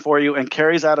the phone for you and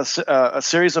carries out a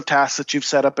series of tasks that you've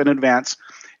set up in advance.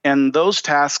 And those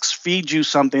tasks feed you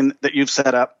something that you've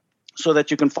set up so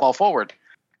that you can fall forward.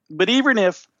 But even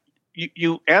if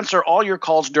you answer all your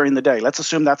calls during the day, let's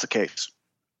assume that's the case.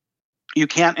 You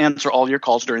can't answer all your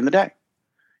calls during the day.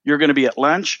 You're going to be at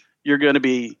lunch. You're going to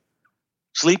be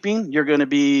sleeping, you're going to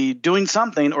be doing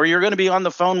something, or you're going to be on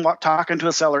the phone talking to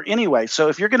a seller anyway. So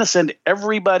if you're going to send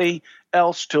everybody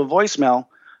else to a voicemail,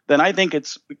 then I think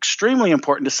it's extremely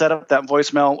important to set up that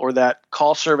voicemail or that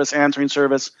call service, answering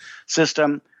service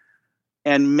system,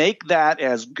 and make that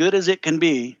as good as it can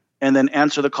be, and then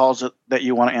answer the calls that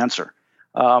you want to answer.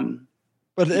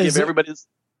 But give everybody's.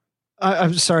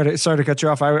 I'm sorry to cut you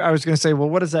off. I was going to say, well,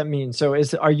 what does that mean? So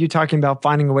are you talking about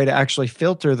finding a way to actually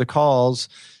filter the calls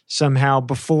somehow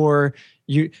before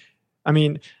you? I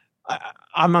mean,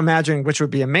 I'm imagining, which would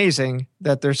be amazing,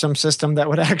 that there's some system that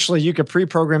would actually, you could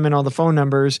pre-program in all the phone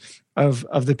numbers of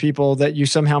the people that you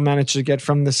somehow managed to get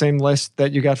from the same list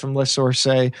that you got from ListSource,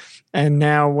 say. And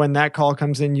now when that call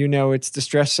comes in, it's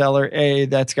distressed seller A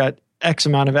that's got X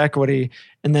amount of equity,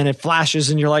 and then it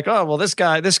flashes and you're like, oh, well, this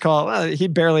call, he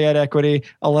barely had equity.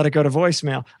 I'll let it go to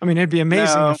voicemail. I mean, it'd be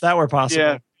amazing if that were possible.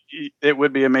 Yeah, it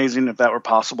would be amazing if that were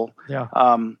possible. Yeah.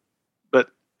 But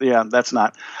yeah, that's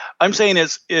not. I'm saying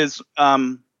is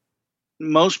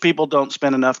most people don't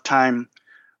spend enough time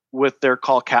with their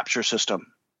call capture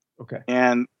system. Okay.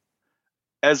 And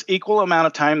as equal amount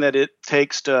of time that it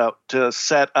takes to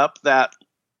set up that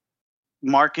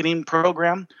marketing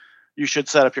program, you should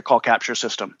set up your call capture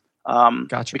system.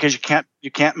 Gotcha. Because you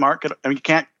can't market. I mean, you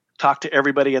can't talk to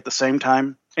everybody at the same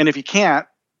time. And if you can't,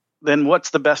 then what's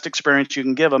the best experience you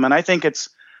can give them? And I think it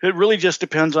really just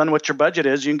depends on what your budget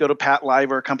is. You can go to Pat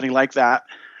Live or a company like that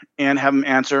and have them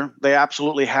answer. They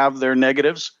absolutely have their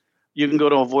negatives. You can go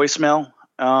to a voicemail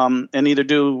and either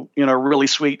do a really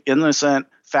sweet, innocent,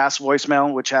 fast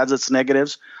voicemail, which has its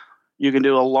negatives. You can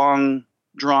do a long,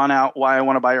 drawn out, why I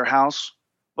want to buy your house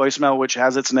voicemail, which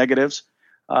has its negatives.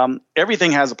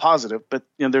 Everything has a positive, but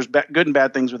there's good and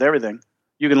bad things with everything.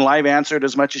 You can live answer it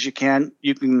as much as you can.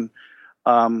 You can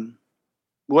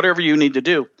whatever you need to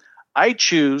do. I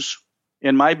choose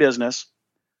in my business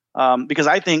because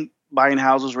I think buying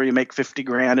houses where you make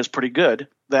 $50,000 is pretty good.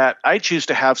 That I choose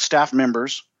to have staff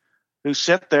members who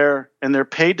sit there and they're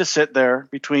paid to sit there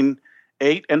between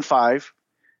 8 and 5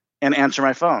 and answer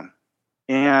my phone,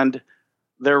 and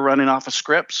they're running off of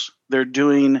scripts. They're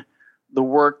doing the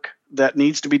work that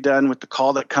needs to be done with the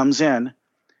call that comes in.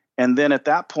 And then at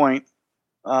that point,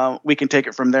 we can take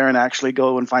it from there and actually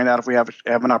go and find out if we have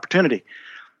an opportunity.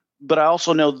 But I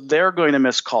also know they're going to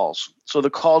miss calls. So the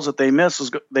calls that they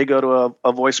miss, they go to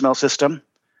a voicemail system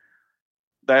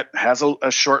that has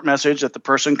a short message that the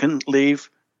person can leave,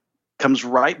 comes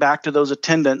right back to those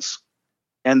attendants,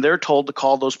 and they're told to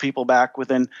call those people back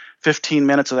within 15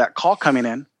 minutes of that call coming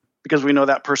in, because we know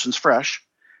that person's fresh.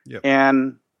 Yep.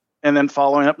 And then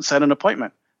following up and set an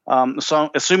appointment. So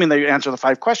assuming they answer the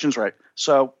 5 questions right.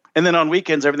 So, and then on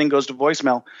weekends, everything goes to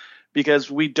voicemail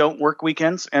because we don't work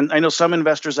weekends. And I know some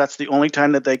investors, that's the only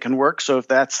time that they can work. So if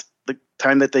that's the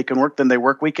time that they can work, then they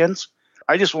work weekends.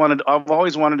 I've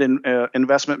always wanted an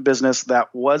investment business that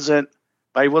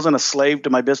I wasn't a slave to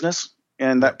my business.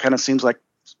 And that kind of seems like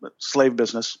slave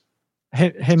business.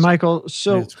 Hey, Michael.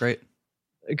 So it's great.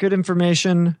 Good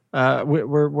information.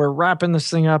 We're wrapping this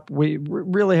thing up. We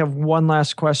really have one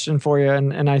last question for you,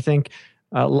 and I think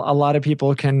a lot of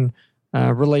people can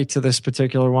relate to this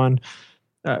particular one.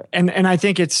 And I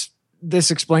think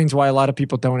this explains why a lot of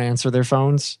people don't answer their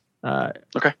phones.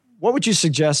 Okay. What would you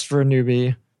suggest for a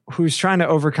newbie who's trying to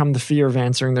overcome the fear of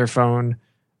answering their phone?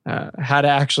 How to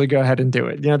actually go ahead and do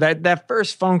it? That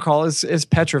first phone call is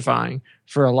petrifying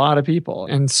for a lot of people.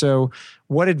 And so,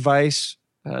 what advice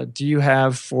do you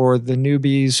have for the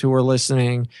newbies who are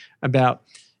listening about,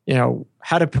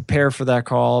 how to prepare for that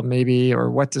call, maybe, or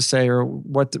what to say, or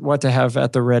what to have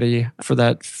at the ready for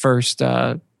that first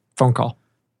phone call?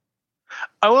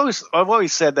 I've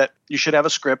always said that you should have a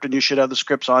script, and you should have the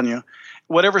scripts on you,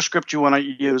 whatever script you want to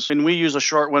use. And we use a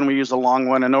short one, we use a long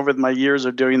one, and over my years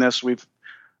of doing this, we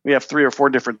have 3 or 4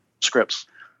 different scripts.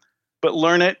 But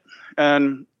learn it,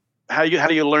 and how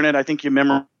do you learn it? I think you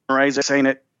memorize it, saying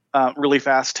it really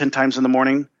fast 10 times in the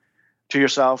morning to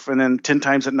yourself, and then 10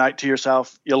 times at night to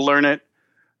yourself. You'll learn it.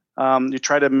 You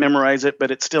try to memorize it,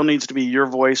 but it still needs to be your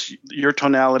voice, your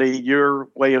tonality, your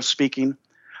way of speaking,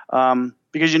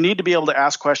 because you need to be able to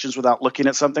ask questions without looking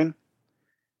at something.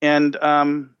 And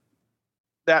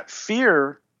that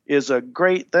fear is a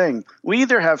great thing. We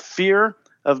either have fear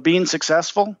of being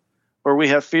successful, or we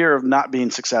have fear of not being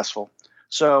successful.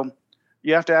 So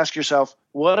you have to ask yourself,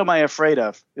 what am I afraid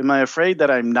of? Am I afraid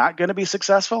that I'm not going to be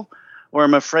successful, or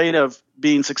am I afraid of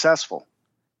being successful?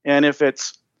 And if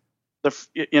it's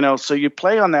so you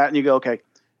play on that and you go, okay,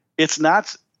 it's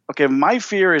not, okay, my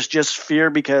fear is just fear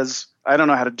because I don't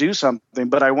know how to do something,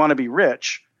 but I want to be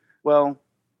rich. Well,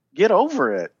 get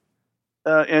over it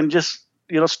and just,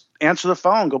 answer the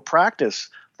phone, go practice,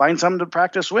 find something to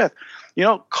practice with.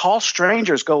 Call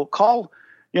strangers, go call,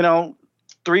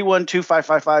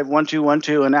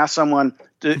 312-555-1212 and ask someone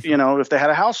to, if they had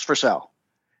a house for sale.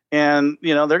 And,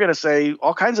 they're going to say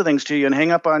all kinds of things to you and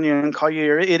hang up on you and call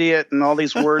you an idiot and all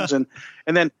these words and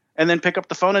then pick up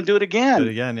the phone and do it again.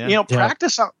 Yeah.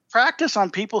 Practice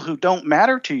on people who don't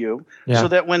matter to you, so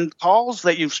that when calls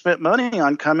that you've spent money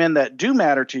on come in that do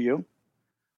matter to you,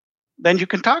 then you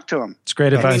can talk to them. It's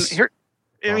great advice.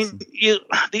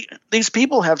 These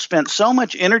people have spent so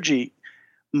much energy,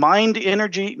 mind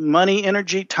energy, money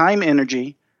energy, time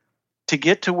energy to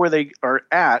get to where they are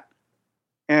at.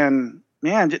 And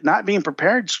man, not being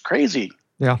prepared is crazy.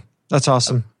 Yeah, that's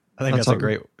awesome. I think that's a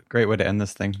great way to end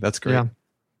this thing. That's great. Yeah.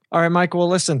 All right, Mike. Well,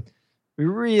 listen, we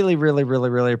really, really,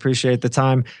 really, really appreciate the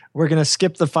time. We're going to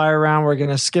skip the fire round. We're going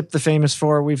to skip the famous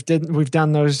 4. We've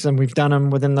done those, and we've done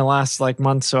them within the last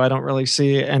month, so I don't really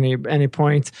see any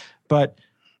point. But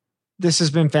this has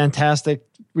been fantastic.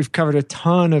 We've covered a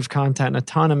ton of content, a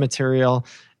ton of material,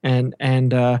 and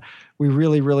we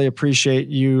really, really appreciate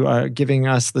you giving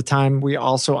us the time. We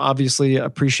also obviously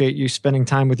appreciate you spending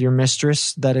time with your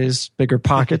mistress, that is Bigger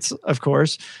Pockets, of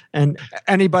course. And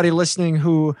anybody listening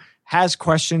who has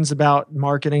questions about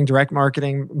marketing, direct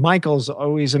marketing, Michael's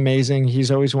always amazing. He's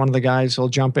always one of the guys who'll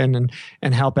jump in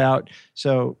and help out.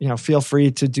 So, feel free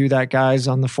to do that, guys,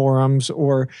 on the forums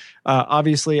or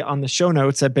obviously on the show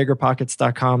notes at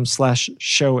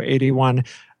biggerpockets.com/show81.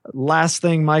 Last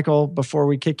thing, Michael, before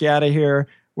we kick you out of here,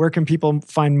 where can people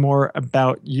find more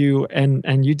about you?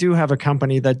 And you do have a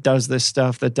company that does this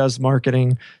stuff, that does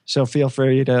marketing. So feel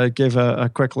free to give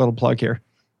a quick little plug here.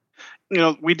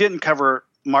 We didn't cover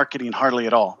marketing hardly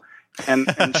at all. And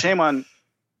shame on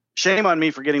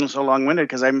me for getting so long-winded,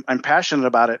 because I'm passionate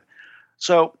about it.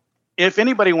 So if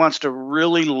anybody wants to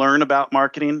really learn about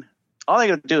marketing, all they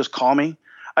got to do is call me.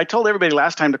 I told everybody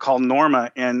last time to call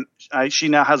Norma, and she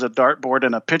now has a dartboard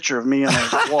and a picture of me on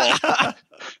a wall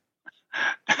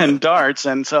and darts.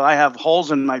 And so I have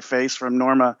holes in my face from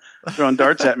Norma throwing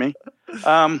darts at me.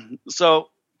 So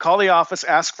call the office,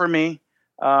 ask for me.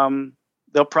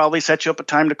 They'll probably set you up a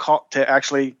time to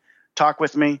actually talk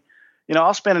with me.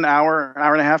 I'll spend an hour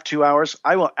and a half, 2 hours.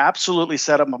 I will absolutely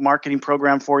set up a marketing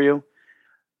program for you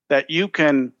that you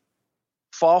can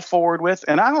fall forward with.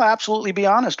 And I'll absolutely be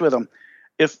honest with them.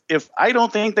 If I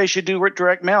don't think they should do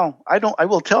direct mail, I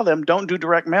will tell them don't do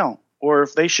direct mail. Or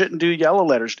if they shouldn't do yellow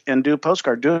letters and do a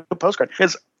postcard, do a postcard.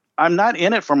 Because I'm not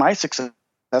in it for my success.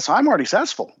 I'm already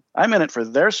successful. I'm in it for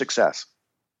their success.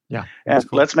 Yeah. And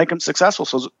cool. Let's make them successful.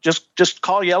 So just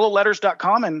call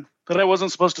yellowletters.com, that I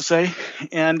wasn't supposed to say.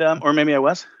 And, or maybe I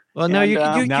was. Well, no, you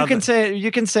can say it. You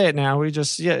can say it now. We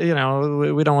just, we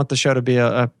don't want the show to be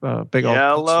a big old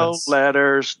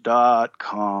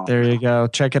yellowletters.com. There you go.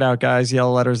 Check it out, guys.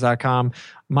 Yellowletters.com.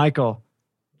 Michael,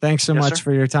 thanks so much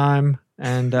for your time.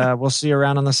 And we'll see you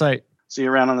around on the site. See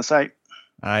you around on the site.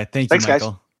 All right. Thanks, Michael. Guys.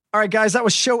 All right, guys. That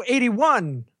was show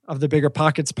 81 of the Bigger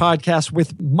Pockets podcast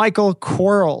with Michael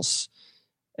Quarles.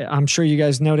 I'm sure you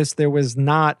guys noticed there was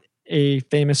not a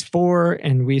famous four,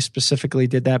 and we specifically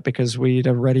did that because we'd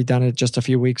already done it just a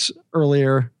few weeks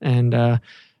earlier, and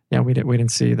we didn't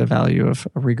see the value of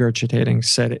regurgitating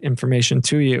said information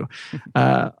to you.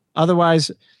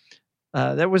 Otherwise,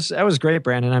 that was great,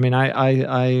 Brandon. I mean,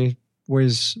 I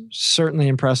was certainly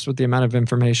impressed with the amount of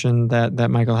information that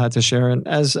Michael had to share, and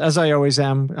as I always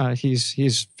am,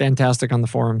 he's fantastic on the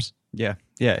forums. Yeah.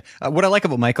 What I like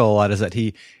about Michael a lot is that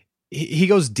he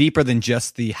goes deeper than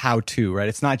just the how-to, right?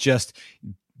 It's not just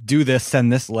do this,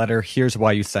 send this letter, here's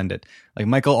why you send it. Like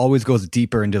Michael always goes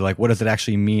deeper into like, what does it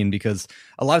actually mean? Because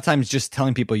a lot of times just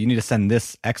telling people you need to send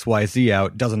this XYZ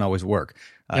out doesn't always work.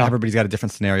 Everybody's got a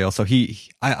different scenario. So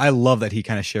I love that he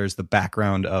kind of shares the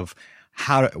background of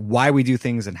why we do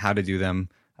things and how to do them,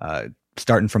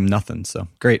 starting from nothing. So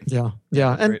great. Yeah.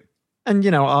 And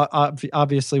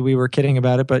obviously we were kidding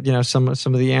about it, but some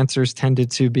of the answers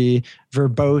tended to be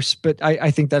verbose. But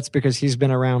I think that's because he's been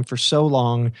around for so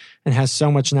long and has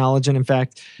so much knowledge. And in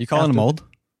fact, you calling him old?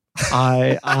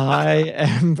 Yep.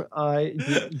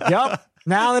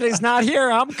 Now that he's not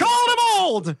here, I'm calling him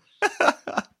old.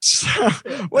 So,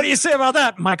 what do you say about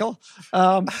that, Michael?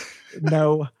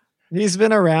 No. He's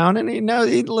been around and he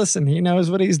knows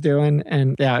what he's doing.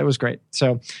 And yeah, it was great.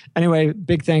 So anyway,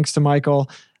 big thanks to Michael.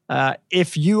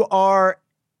 If you are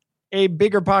a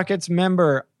Bigger Pockets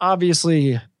member,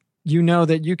 obviously, you know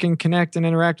that you can connect and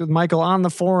interact with Michael on the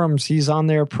forums. He's on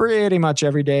there pretty much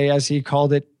every day. As he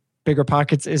called it, Bigger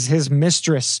Pockets is his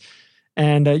mistress.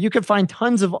 And you can find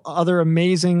tons of other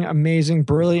amazing,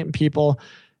 brilliant people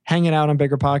hanging out on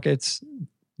Bigger Pockets,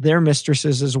 their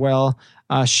mistresses as well,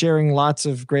 sharing lots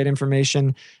of great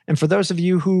information. And for those of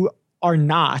you who are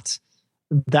not,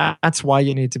 that's why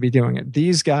you need to be doing it.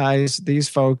 These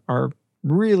folk are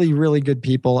really, really good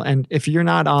people. And if you're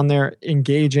not on there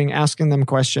engaging, asking them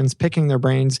questions, picking their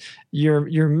brains,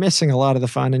 you're missing a lot of the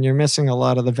fun and you're missing a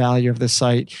lot of the value of the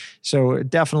site. So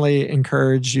definitely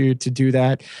encourage you to do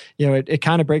that. It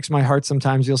kind of breaks my heart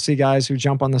sometimes. You'll see guys who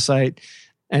jump on the site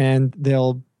and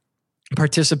they'll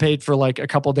participate for like a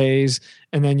couple days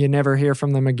and then you never hear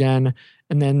from them again.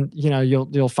 And then,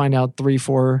 you'll find out 3,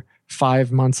 4,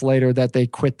 5 months later that they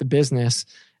quit the business.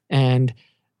 And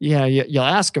you'll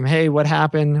ask them, hey, what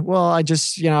happened? Well, I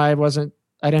just, I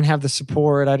didn't have the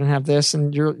support. I didn't have this.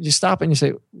 And you stop and you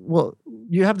say, well,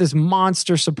 you have this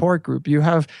monster support group. You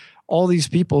have all these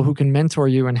people who can mentor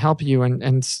you and help you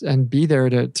and be there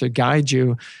to guide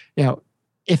you.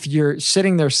 If you're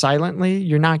sitting there silently,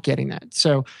 you're not getting that.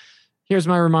 So here's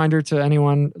my reminder to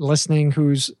anyone listening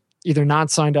who's either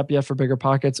not signed up yet for Bigger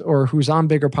Pockets or who's on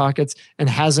Bigger Pockets and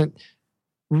hasn't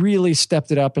really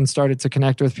stepped it up and started to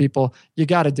connect with people. You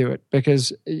got to do it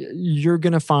because you're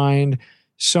going to find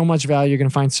so much value. You're going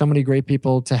to find so many great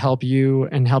people to help you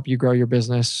and help you grow your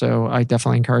business. So I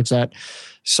definitely encourage that.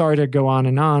 Sorry to go on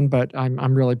and on, but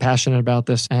I'm really passionate about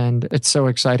this. And it's so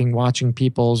exciting watching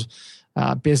people's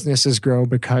businesses grow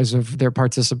because of their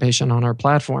participation on our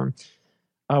platform.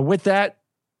 With that,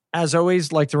 as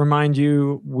always, like to remind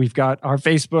you, we've got our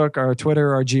Facebook, our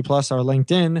Twitter, our G+, our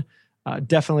LinkedIn.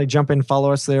 Definitely jump in,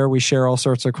 follow us there. We share all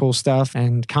sorts of cool stuff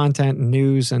and content and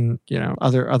news and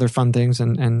other fun things.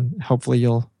 And hopefully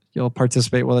you'll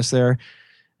participate with us there.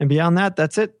 And beyond that,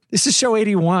 that's it. This is show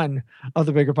 81 of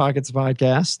the Bigger Pockets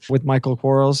podcast with Michael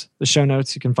Quarles. The show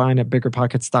notes you can find at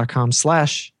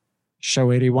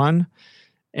biggerpockets.com/show81.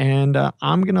 And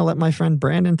I'm going to let my friend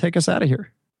Brandon take us out of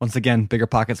here. Once again, Bigger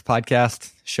Pockets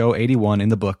podcast, show 81 in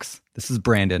the books. This is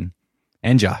Brandon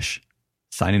and Josh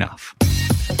signing off.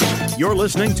 You're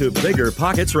listening to Bigger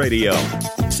Pockets Radio,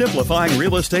 simplifying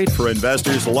real estate for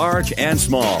investors large and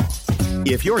small.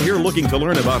 If you're here looking to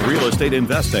learn about real estate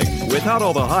investing without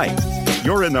all the hype,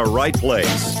 you're in the right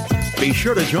place. Be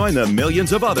sure to join the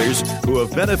millions of others who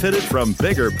have benefited from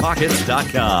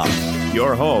BiggerPockets.com,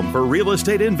 your home for real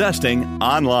estate investing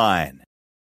online.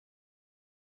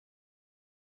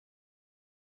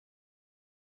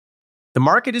 The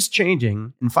market is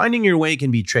changing, and finding your way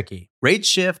can be tricky. Rates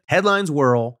shift, headlines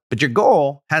whirl, but your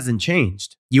goal hasn't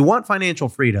changed. You want financial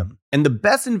freedom. And the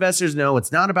best investors know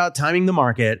it's not about timing the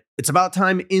market, it's about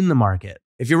time in the market.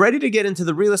 If you're ready to get into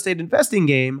the real estate investing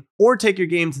game or take your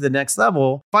game to the next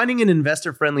level, finding an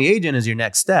investor-friendly agent is your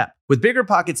next step. With Bigger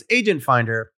Pockets Agent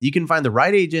Finder, you can find the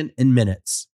right agent in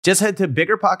minutes. Just head to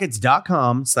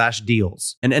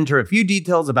biggerpockets.com/deals and enter a few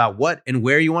details about what and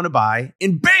where you want to buy,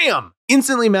 and bam!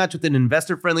 Instantly match with an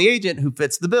investor-friendly agent who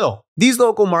fits the bill. These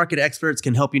local market experts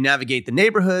can help you navigate the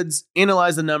neighborhoods,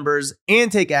 analyze the numbers,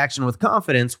 and take action with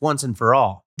confidence once and for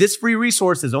all. This free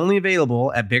resource is only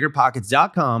available at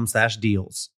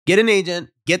biggerpockets.com/deals. Get an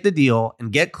agent, get get the deal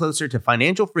and get closer to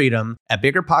financial freedom at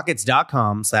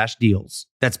biggerpockets.com/deals.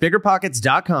 That's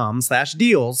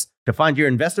biggerpockets.com/deals to find your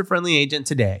investor-friendly agent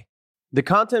today. The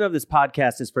content of this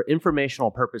podcast is for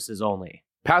informational purposes only.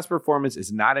 Past performance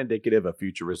is not indicative of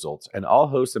future results, and all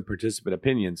host and participant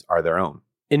opinions are their own.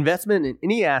 Investment in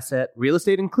any asset, real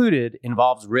estate included,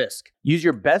 involves risk. Use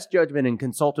your best judgment and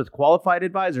consult with qualified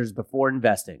advisors before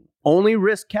investing. Only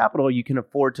risk capital you can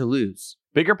afford to lose.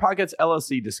 BiggerPockets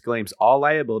LLC disclaims all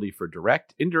liability for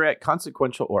direct, indirect,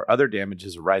 consequential, or other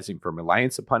damages arising from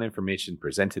reliance upon information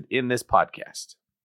presented in this podcast.